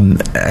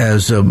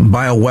as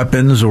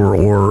bioweapons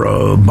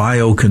or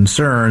bio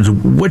concerns,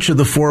 which of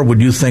the four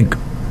would you think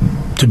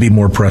to be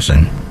more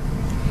pressing?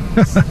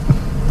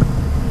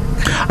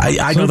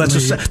 I know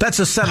that's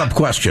a setup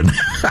question.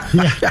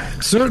 Yeah,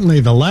 certainly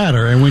the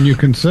latter. And when you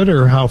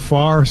consider how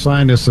far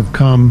scientists have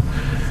come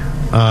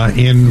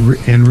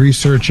in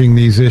researching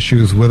these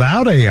issues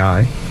without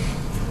AI,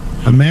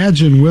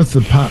 imagine with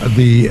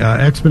the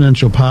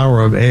exponential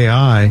power of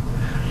AI,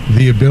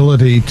 the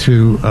ability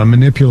to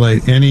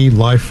manipulate any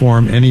life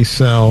form, any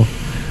cell,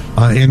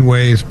 in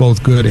ways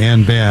both good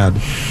and bad.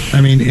 I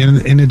mean,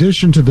 in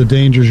addition to the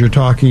dangers you're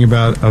talking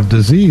about of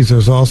disease,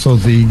 there's also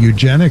the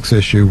eugenics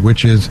issue,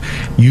 which is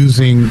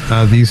using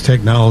these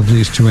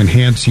technologies to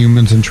enhance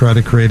humans and try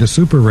to create a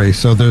super race.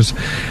 So there's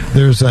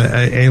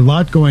a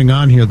lot going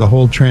on here. The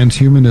whole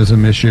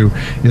transhumanism issue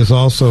is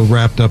also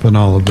wrapped up in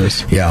all of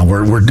this. Yeah,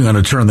 we're going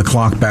to turn the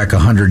clock back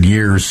 100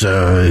 years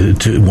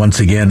to once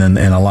again and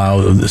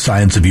allow the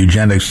science of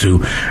eugenics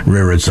to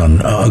rear its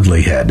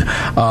ugly head.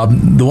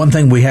 The one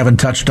thing we haven't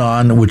touched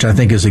on, which I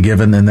think is a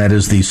given, and that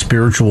is the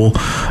spiritual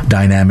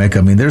dynamic.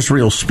 I mean, there's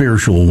real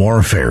spiritual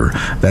warfare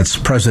that's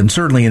present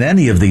certainly in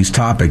any of these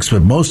topics,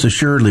 but most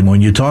assuredly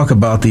when you talk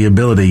about the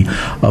ability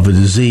of a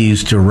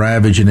disease to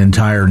ravage an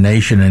entire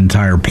nation, an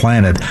entire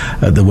planet,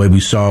 the way we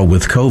saw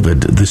with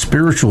COVID, the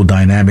spiritual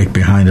dynamic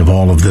behind of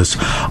all of this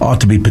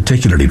ought to be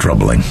particularly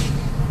troubling.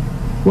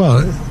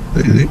 Well,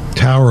 the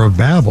Tower of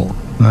Babel.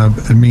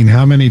 I mean,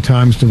 how many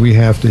times do we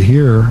have to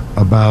hear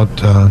about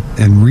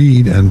and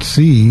read and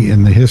see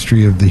in the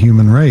history of the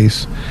human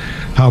race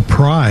how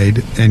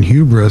pride and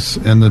hubris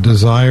and the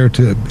desire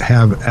to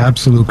have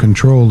absolute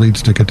control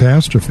leads to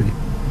catastrophe?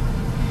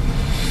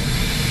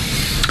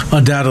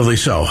 Undoubtedly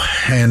so.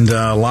 And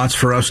lots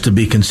for us to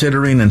be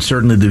considering and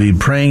certainly to be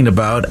praying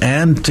about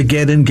and to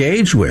get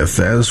engaged with.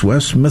 As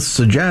Wes Smith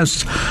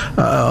suggests,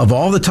 of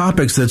all the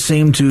topics that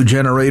seem to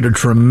generate a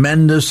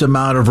tremendous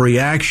amount of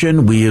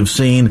reaction, we have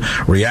seen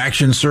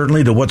reaction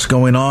certainly to what's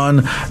going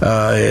on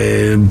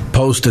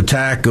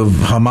post-attack of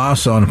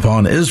Hamas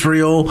upon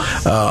Israel.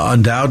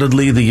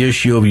 Undoubtedly the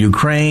issue of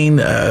Ukraine,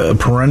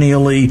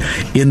 perennially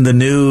in the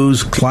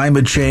news.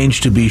 Climate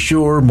change, to be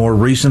sure. More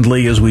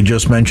recently, as we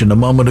just mentioned a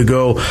moment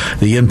ago,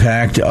 the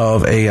impact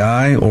of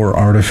AI or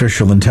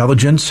artificial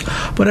intelligence.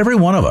 But every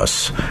one of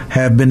us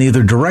have been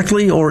either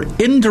directly or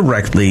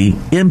indirectly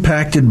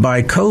impacted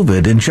by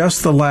COVID in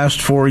just the last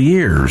 4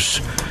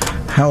 years.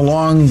 How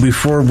long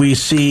before we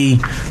see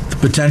the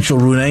potential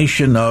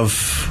ruination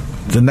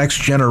of the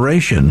next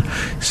generation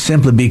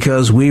simply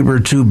because we were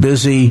too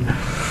busy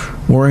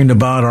worrying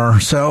about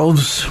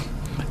ourselves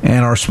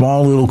and our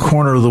small little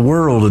corner of the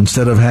world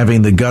instead of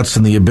having the guts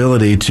and the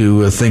ability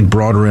to think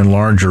broader and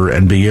larger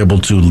and be able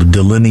to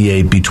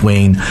delineate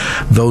between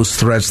those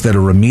threats that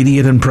are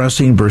immediate and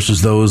pressing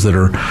versus those that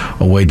are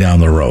a way down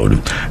the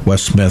road.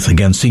 Wes Smith,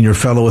 again, Senior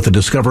Fellow at the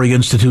Discovery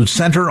Institute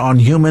Center on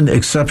Human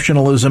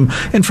Exceptionalism.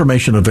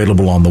 Information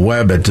available on the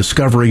web at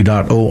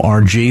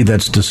discovery.org.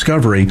 That's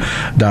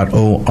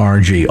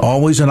discovery.org.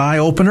 Always an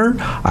eye-opener.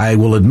 I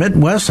will admit,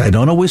 Wes, I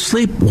don't always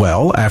sleep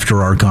well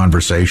after our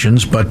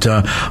conversations, but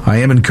I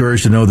am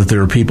encouraged to know that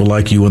there are people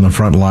like you on the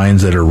front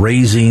lines that are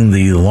raising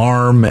the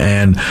alarm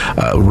and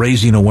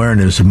raising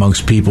awareness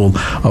amongst people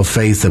of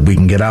faith that we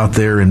can get out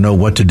there and know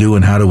what to do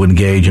and how to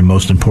engage, and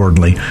most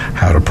importantly,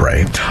 how to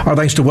pray. Our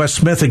thanks to Wes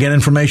Smith. Again,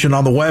 information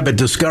on the web at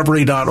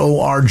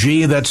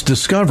discovery.org. That's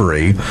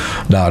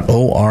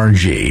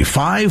discovery.org.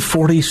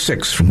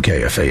 546 from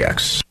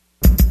KFAX.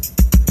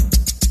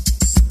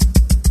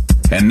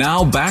 And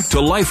now back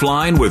to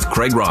Lifeline with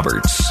Craig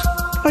Roberts.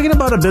 Talking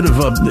about a bit of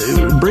a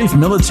brief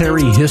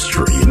military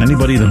history, and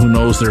anybody who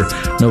knows their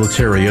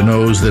military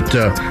knows that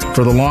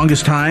for the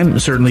longest time,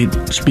 certainly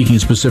speaking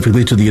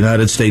specifically to the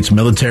United States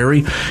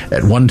military,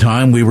 at one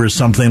time we were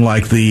something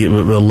like the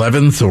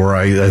 11th, or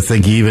I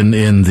think even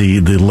in the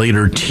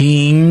later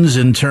teens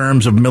in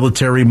terms of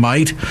military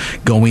might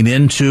going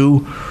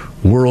into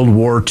World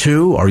War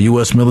II. Our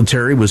U.S.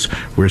 military was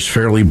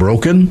fairly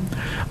broken.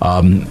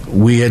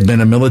 We had been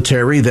a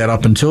military that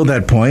up until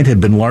that point had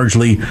been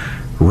largely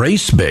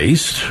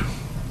race-based.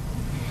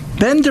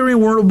 Then during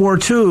World War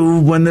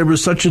II, when there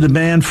was such a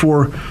demand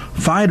for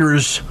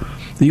fighters,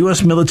 the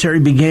U.S. military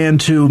began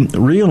to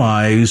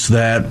realize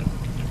that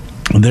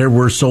there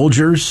were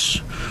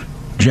soldiers,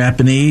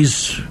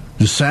 Japanese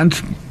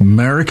descent,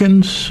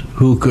 Americans,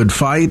 who could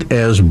fight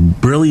as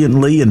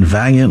brilliantly and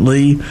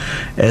valiantly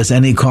as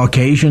any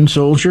Caucasian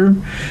soldier.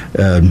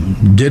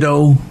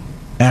 Ditto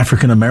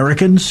African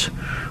Americans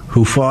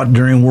who fought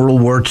during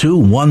World War II,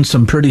 won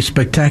some pretty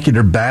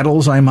spectacular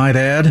battles, I might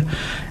add.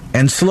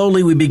 And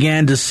slowly we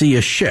began to see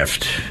a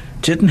shift.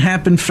 Didn't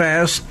happen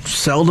fast,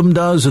 seldom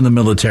does in the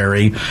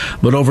military,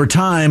 but over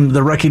time,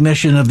 the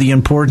recognition of the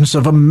importance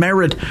of a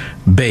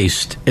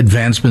merit-based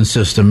advancement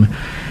system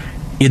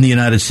in the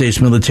United States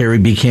military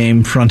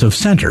became front of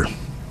center.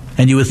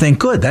 And you would think,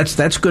 good,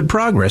 that's good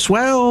progress.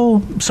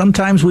 Well,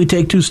 sometimes we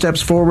take 2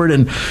 steps forward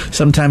and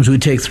sometimes we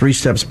take 3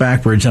 steps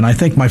backwards. And I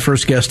think my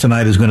first guest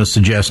tonight is going to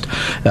suggest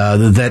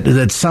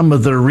that some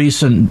of the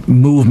recent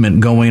movement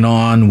going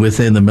on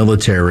within the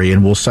military,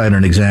 and we'll cite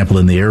an example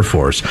in the Air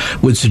Force,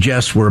 would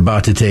suggest we're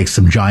about to take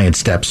some giant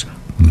steps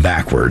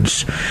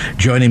backwards.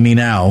 Joining me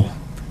now,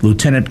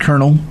 Lieutenant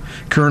Colonel,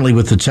 currently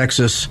with the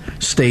Texas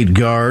State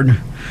Guard,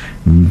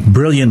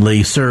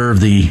 brilliantly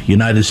served the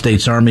United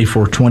States Army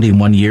for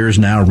 21 years,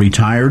 now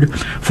retired,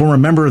 former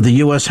member of the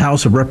U.S.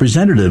 House of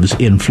Representatives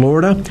in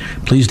Florida.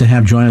 Pleased to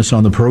have join us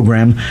on the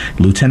program,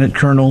 Lieutenant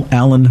Colonel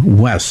Allen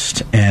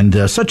West.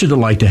 And such a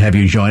delight to have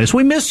you join us.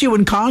 We miss you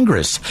in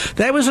Congress.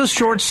 That was a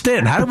short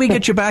stint. How do we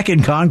get you back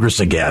in Congress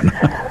again?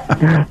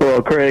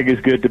 Well, Craig,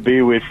 it's good to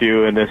be with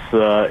you. And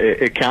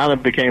it kind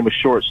of became a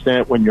short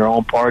stint when your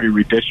own party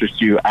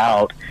redistricts you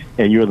out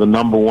and you're the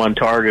number one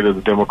target of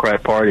the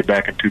Democrat Party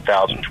back in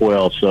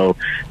 2012. So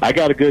I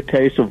got a good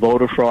taste of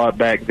voter fraud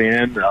back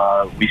then.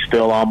 We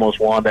still almost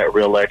won that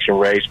re-election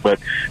race, but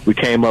we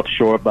came up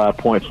short by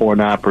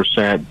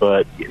 0.49%.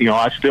 But,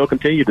 I still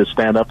continue to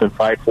stand up and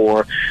fight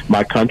for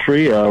my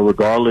country,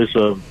 regardless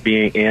of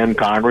being in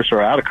Congress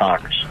or out of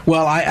Congress.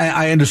 Well,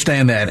 I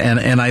understand that,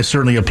 and I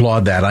certainly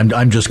applaud that.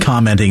 I'm just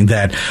commenting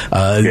that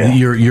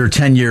your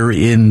tenure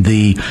in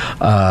the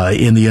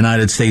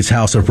United States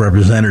House of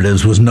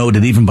Representatives was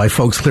noted even by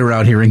folks clear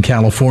out here in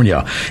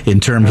California in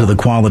terms of the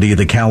quality of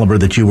the caliber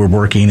that you were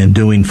working and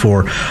doing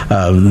for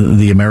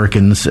the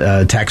Americans,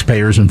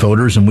 taxpayers and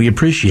voters, and we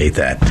appreciate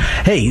that.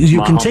 Hey,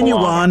 you continue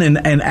on in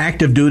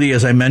active duty,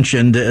 as I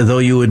mentioned, though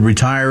you had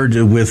retired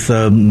with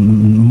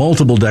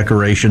multiple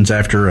decorations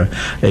after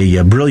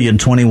a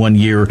brilliant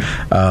 21-year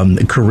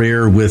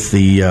career with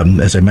the,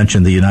 as I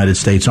mentioned, the United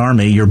States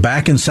Army. You're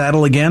back in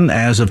saddle again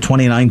as of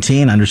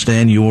 2019. I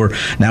understand you're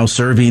now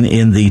serving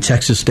in the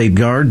Texas State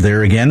Guard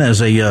there again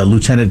as a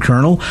lieutenant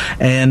colonel,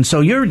 and so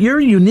you're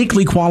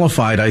uniquely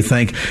qualified, I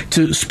think,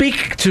 to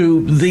speak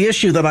to the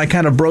issue that I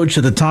kind of broached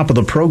at the top of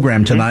the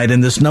program tonight,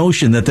 and this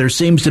notion that there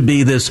seems to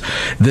be this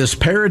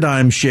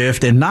paradigm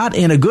shift, and not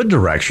in a good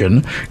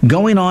direction,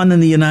 going on in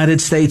the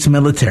United States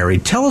military.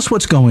 Tell us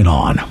what's going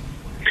on.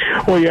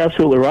 Well, you're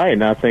absolutely right,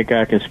 and I think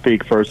I can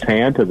speak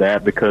firsthand to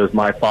that because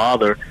my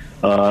father,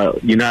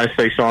 United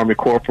States Army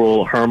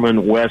Corporal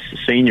Herman West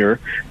Sr.,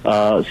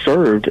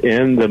 served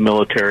in the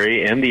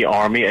military, in the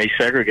Army, a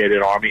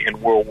segregated Army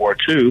in World War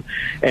II,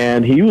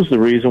 and he was the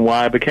reason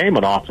why I became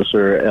an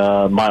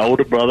officer. My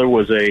older brother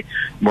was a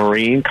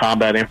Marine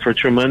combat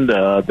infantryman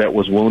that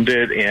was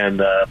wounded in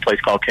a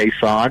place called Khe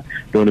Sanh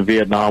during the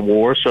Vietnam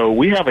War, so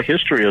we have a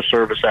history of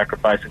service,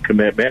 sacrifice, and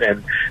commitment,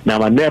 and now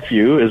my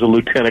nephew is a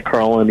lieutenant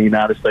colonel in the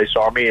United States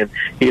Army, and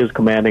he is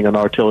commanding an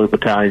artillery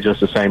battalion just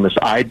the same as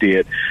I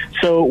did.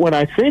 So when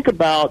I think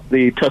about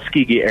the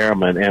Tuskegee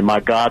Airmen, and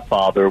my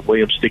godfather,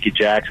 William Sticky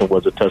Jackson,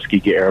 was a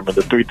Tuskegee Airman,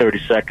 the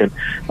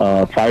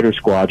 332nd Fighter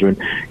Squadron,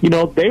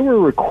 they were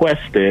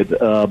requested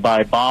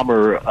by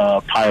bomber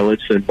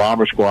pilots and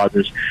bomber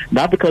squadrons,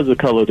 not because of the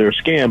color of their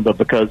skin, but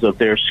because of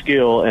their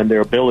skill and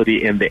their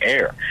ability in the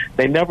air.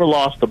 They never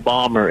lost a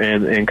bomber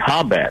in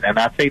combat, and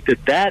I think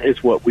that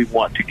is what we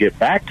want to get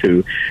back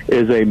to,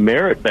 is a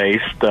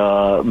merit-based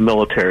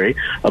military,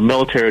 a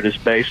military that's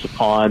based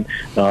upon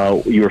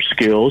your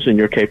skills and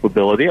your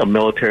capability, a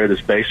military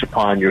that's based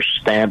upon your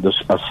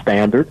a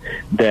standard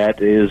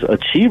that is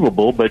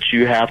achievable, but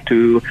you have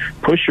to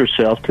push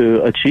yourself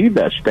to achieve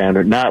that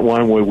standard, not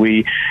one where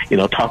we,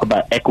 talk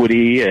about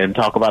equity and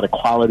talk about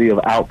equality of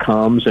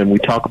outcomes and we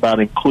talk about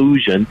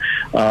inclusion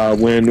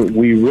when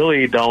we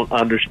really don't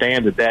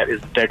understand that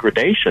is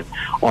degradation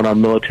on our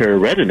military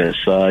readiness.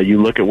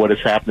 You look at what is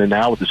happening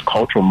now with this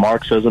cultural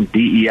Marxism,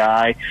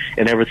 DEI,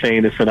 and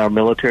everything that's in our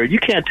military. You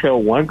can't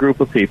tell one group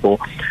of people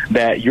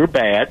that you're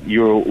bad,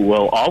 you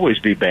will always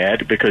be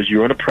bad because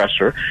you're an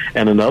oppressor,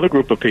 and another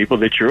group of people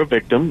that you're a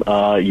victim,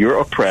 you're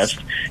oppressed,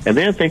 and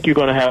then think you're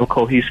going to have a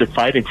cohesive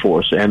fighting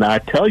force. And I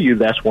tell you,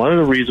 that's one of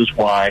the reasons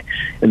why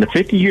in the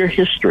 50-year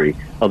history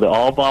of the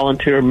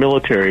all-volunteer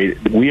military,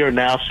 we are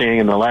now seeing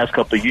in the last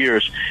couple of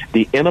years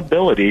the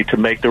inability to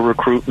make the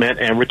recruitment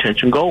and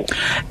retention goals.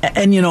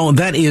 And,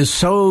 that is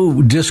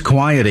so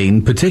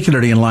disquieting,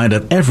 particularly in light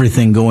of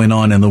everything going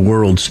on in the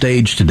world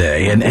stage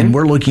today. And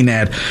we're looking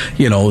at,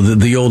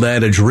 the old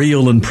adage,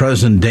 real and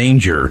present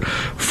danger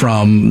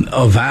from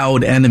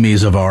avowed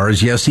enemies of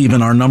ours. Yes,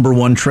 even our number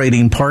one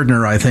trading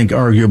partner, I think,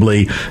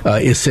 arguably,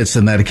 it sits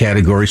in that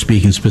category,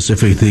 speaking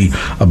specifically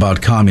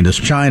about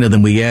communist China.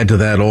 Then we add to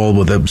that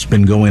all that's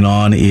been going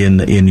on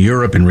in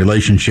Europe in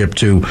relationship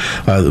to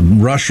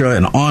Russia,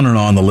 and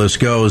on the list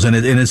goes. And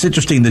it's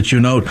interesting that you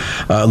note,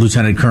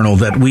 Lieutenant Colonel,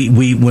 that we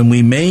when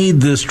we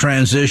made this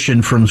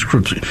transition from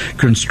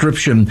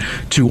conscription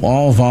to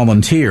all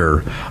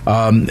volunteer,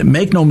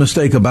 make no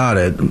mistake about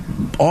it,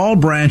 all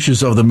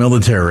branches of the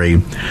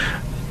military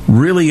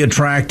really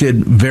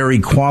attracted very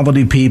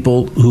quality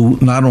people who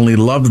not only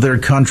loved their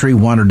country,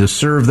 wanted to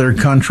serve their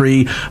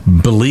country,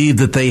 believed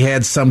that they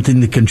had something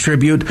to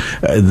contribute.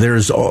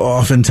 There's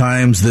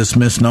oftentimes this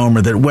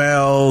misnomer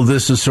that,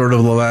 this is sort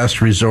of the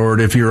last resort.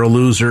 If you're a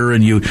loser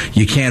and you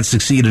can't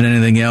succeed in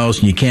anything else,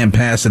 and you can't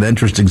pass an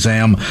entrance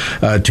exam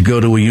to go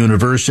to a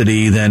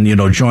university, then,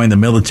 join the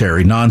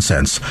military.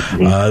 Nonsense.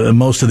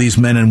 Most of these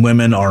men and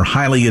women are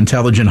highly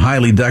intelligent,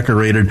 highly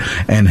decorated,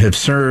 and have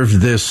served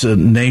this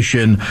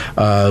nation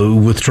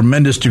with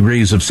tremendous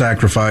degrees of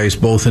sacrifice,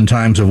 both in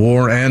times of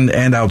war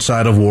and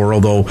outside of war,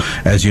 although,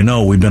 as you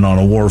know, we've been on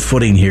a war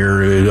footing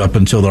here up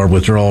until our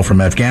withdrawal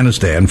from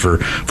Afghanistan for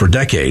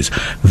decades.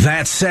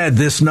 That said,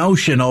 this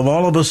notion of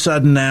all of a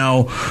sudden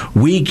now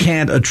we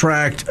can't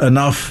attract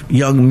enough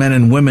young men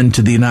and women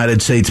to the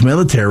United States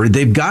military,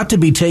 they've got to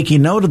be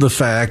taking note of the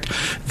fact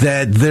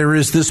that there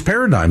is this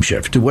paradigm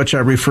shift to which I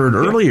referred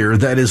earlier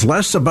that is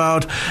less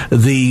about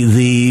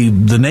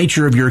the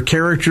nature of your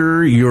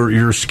character,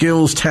 your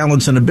skills,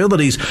 talents, and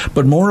abilities,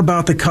 but more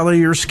about the color of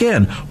your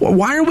skin.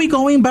 Why are we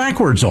going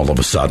backwards all of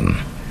a sudden?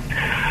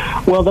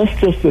 Well, that's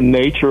just the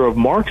nature of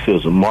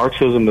Marxism.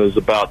 Marxism is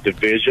about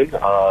division.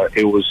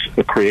 It was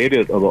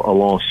created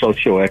along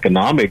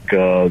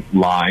socioeconomic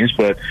lines,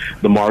 but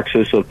the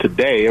Marxists of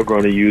today are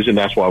going to use, and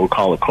that's why we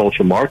call it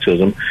culture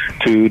Marxism,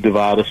 to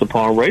divide us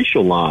upon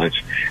racial lines.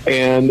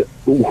 And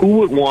who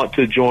would want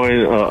to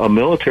join a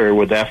military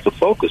where that's the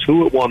focus?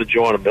 Who would want to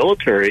join a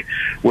military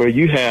where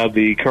you have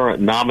the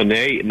current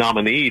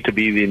nominee to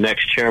be the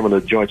next chairman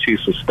of the Joint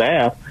Chiefs of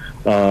Staff,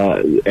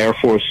 Air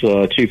Force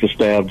Chief of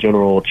Staff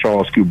General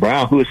Charles Q.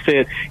 Brown, who has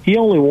said he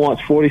only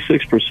wants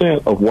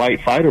 46% of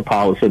white fighter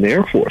pilots in the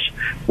Air Force?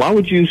 Why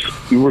would you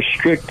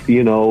restrict,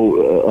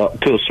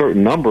 to a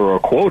certain number or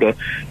quota,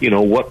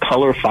 what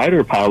color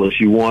fighter pilots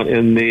you want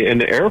in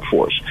the Air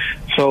Force?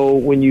 So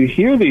when you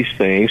hear these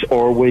things,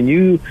 or when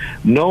you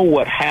know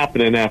what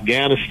happened in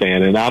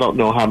Afghanistan, and I don't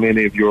know how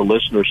many of your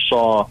listeners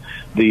saw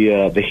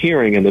the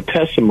hearing and the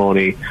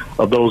testimony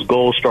of those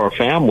Gold Star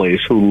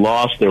families who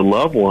lost their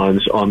loved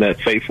ones on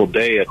that fateful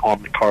day at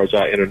Hamid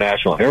Karzai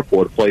International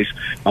Airport, a place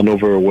I know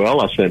very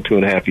well. I spent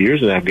 2.5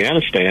 years in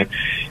Afghanistan.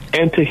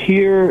 And to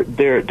hear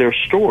their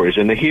stories,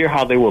 and to hear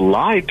how they were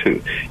lied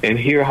to, and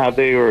hear how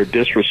they were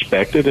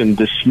disrespected and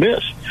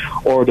dismissed,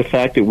 or the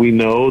fact that we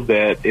know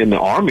that in the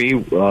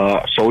Army,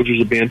 soldiers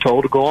are being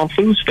told to go on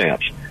food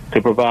stamps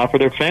to provide for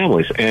their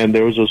families. And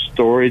there was a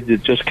story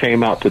that just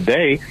came out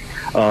today,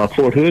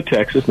 Fort Hood,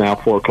 Texas, now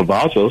Fort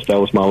Cavazos, that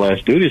was my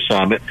last duty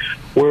assignment,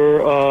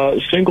 where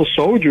single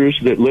soldiers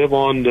that live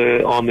on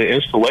the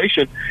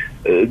installation,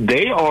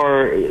 they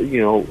are,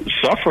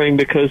 suffering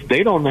because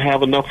they don't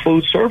have enough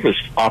food service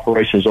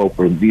operations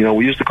open.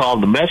 We used to call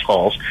them the mess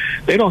halls.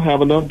 They don't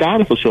have enough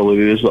dining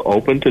facilities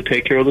open to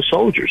take care of the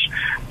soldiers.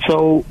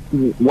 So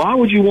why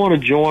would you want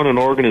to join an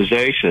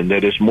organization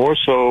that is more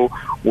so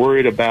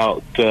worried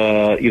about,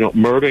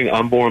 murdering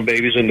unborn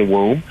babies in the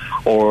womb,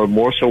 or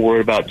more so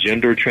worried about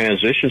gender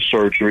transition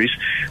surgeries,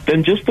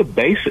 than just the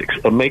basics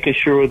of making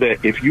sure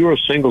that if you're a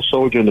single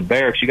soldier in the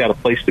barracks, you got a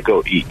place to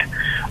go eat.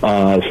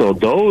 So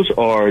those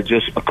are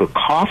just a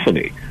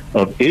cacophony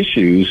of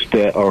issues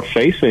that are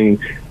facing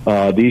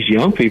these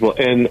young people.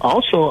 And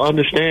also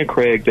understand,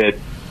 Craig, that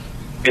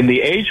in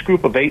the age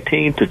group of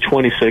 18 to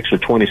 26 or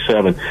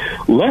 27,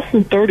 less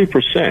than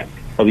 30%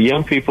 of the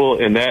young people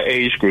in that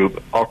age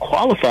group are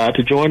qualified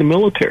to join the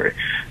military.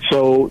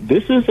 So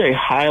this is a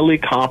highly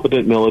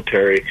competent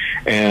military,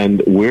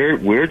 and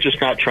we're just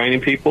not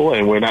training people,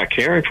 and we're not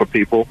caring for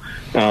people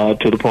to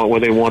the point where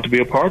they want to be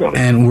a part of it.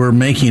 And we're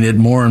making it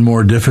more and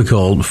more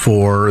difficult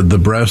for the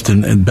best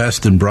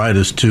and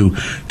brightest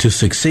to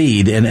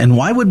succeed. And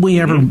why would we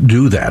ever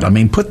do that? I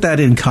mean, put that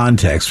in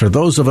context. For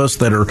those of us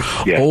that are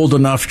old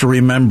enough to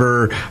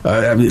remember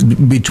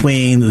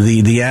between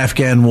the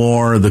Afghan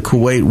War, the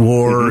Kuwait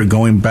War,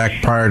 going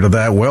back prior to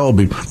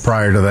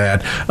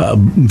that,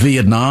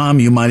 Vietnam,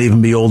 you might might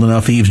even be old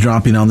enough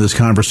eavesdropping on this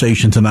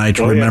conversation tonight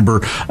to remember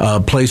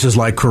places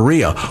like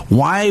Korea.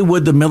 Why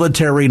would the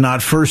military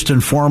not first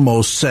and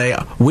foremost say,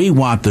 we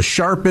want the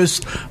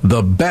sharpest,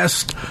 the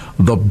best,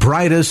 the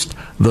brightest,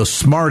 the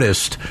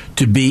smartest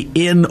to be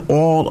in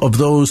all of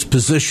those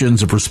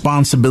positions of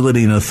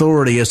responsibility and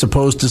authority, as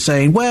opposed to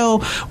saying,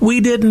 well, we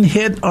didn't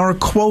hit our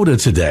quota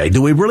today?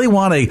 Do we really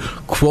want a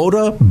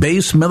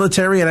quota-based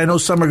military? And I know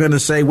some are going to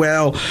say,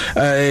 well,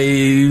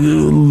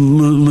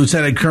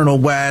 Lieutenant Colonel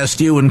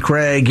West, you and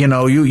Craig,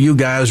 you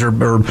guys are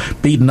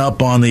beating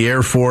up on the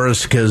Air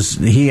Force because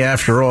he,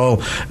 after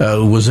all,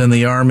 was in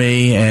the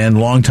Army, and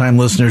longtime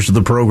listeners to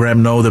the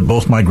program know that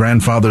both my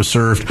grandfathers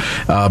served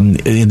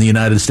in the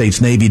United States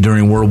Navy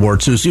during World War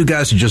II. So you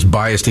guys are just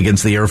biased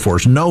against the Air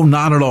Force. No,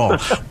 not at all.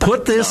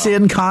 Put this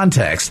in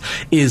context.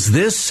 Is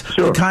this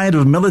the kind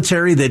of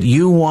military that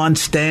you want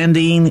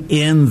standing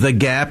in the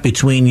gap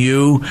between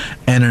you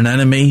and an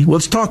enemy?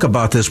 Let's talk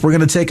about this. We're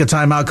going to take a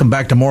time out, come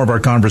back to more of our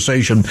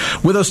conversation.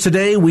 With us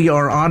today, we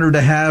are honored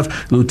to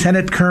have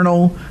Lieutenant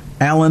Colonel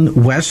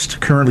Allen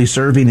West, currently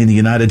serving in the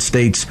United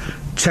States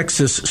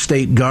Texas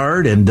State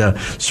Guard, and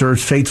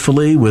served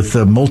faithfully with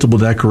multiple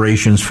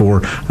decorations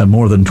for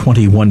more than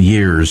 21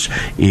 years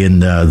in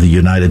the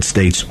United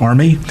States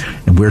Army.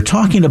 And we're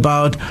talking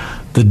about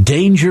the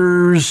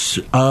dangers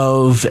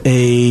of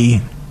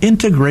a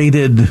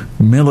integrated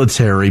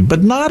military,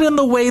 but not in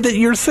the way that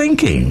you're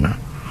thinking.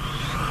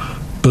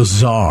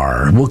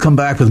 Bizarre. We'll come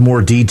back with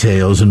more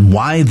details and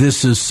why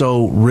this is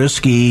so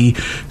risky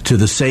to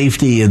the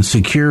safety and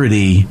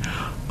security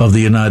of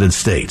the United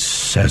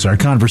States as our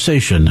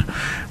conversation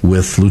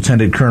with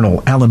Lieutenant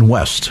Colonel Allen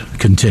West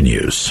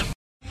continues.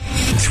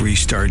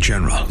 3-star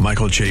General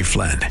Michael J.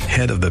 Flynn,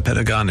 head of the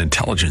Pentagon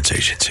Intelligence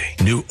Agency,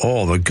 knew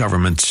all the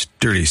government's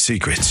dirty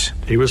secrets.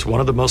 He was one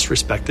of the most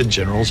respected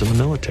generals in the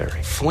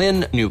military.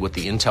 Flynn knew what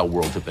the intel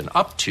world had been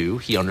up to.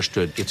 He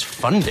understood its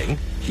funding.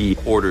 He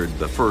ordered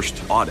the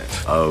first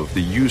audit of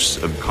the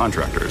use of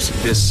contractors.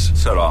 This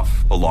set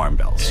off alarm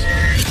bells.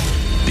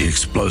 The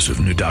explosive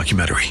new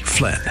documentary,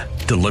 Flynn,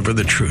 Deliver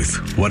the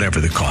Truth, Whatever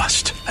the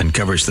Cost,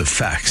 uncovers the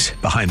facts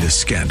behind this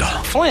scandal.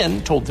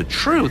 Flynn told the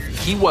truth.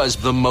 He was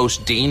the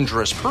most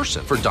dangerous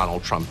person for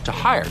Donald Trump to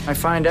hire. I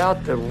find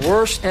out the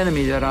worst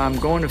enemy that I'm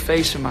going to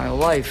face in my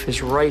life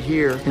is right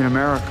here in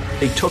America.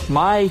 They took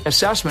my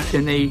assessment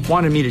and they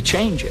wanted me to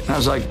change it. And I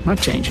was like, I'm not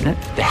changing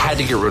it. They had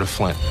to get rid of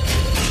Flynn.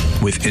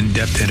 With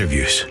in-depth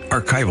interviews,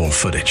 archival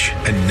footage,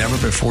 and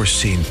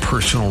never-before-seen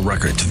personal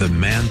records of the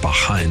man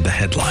behind the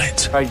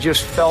headlines. I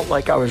just felt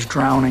like I was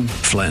drowning.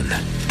 Flynn,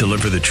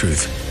 Deliver the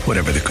Truth,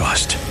 Whatever the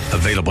Cost.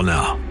 Available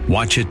now.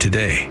 Watch it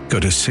today.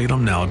 Go to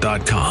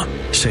salemnow.com.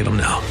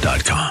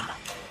 salemnow.com.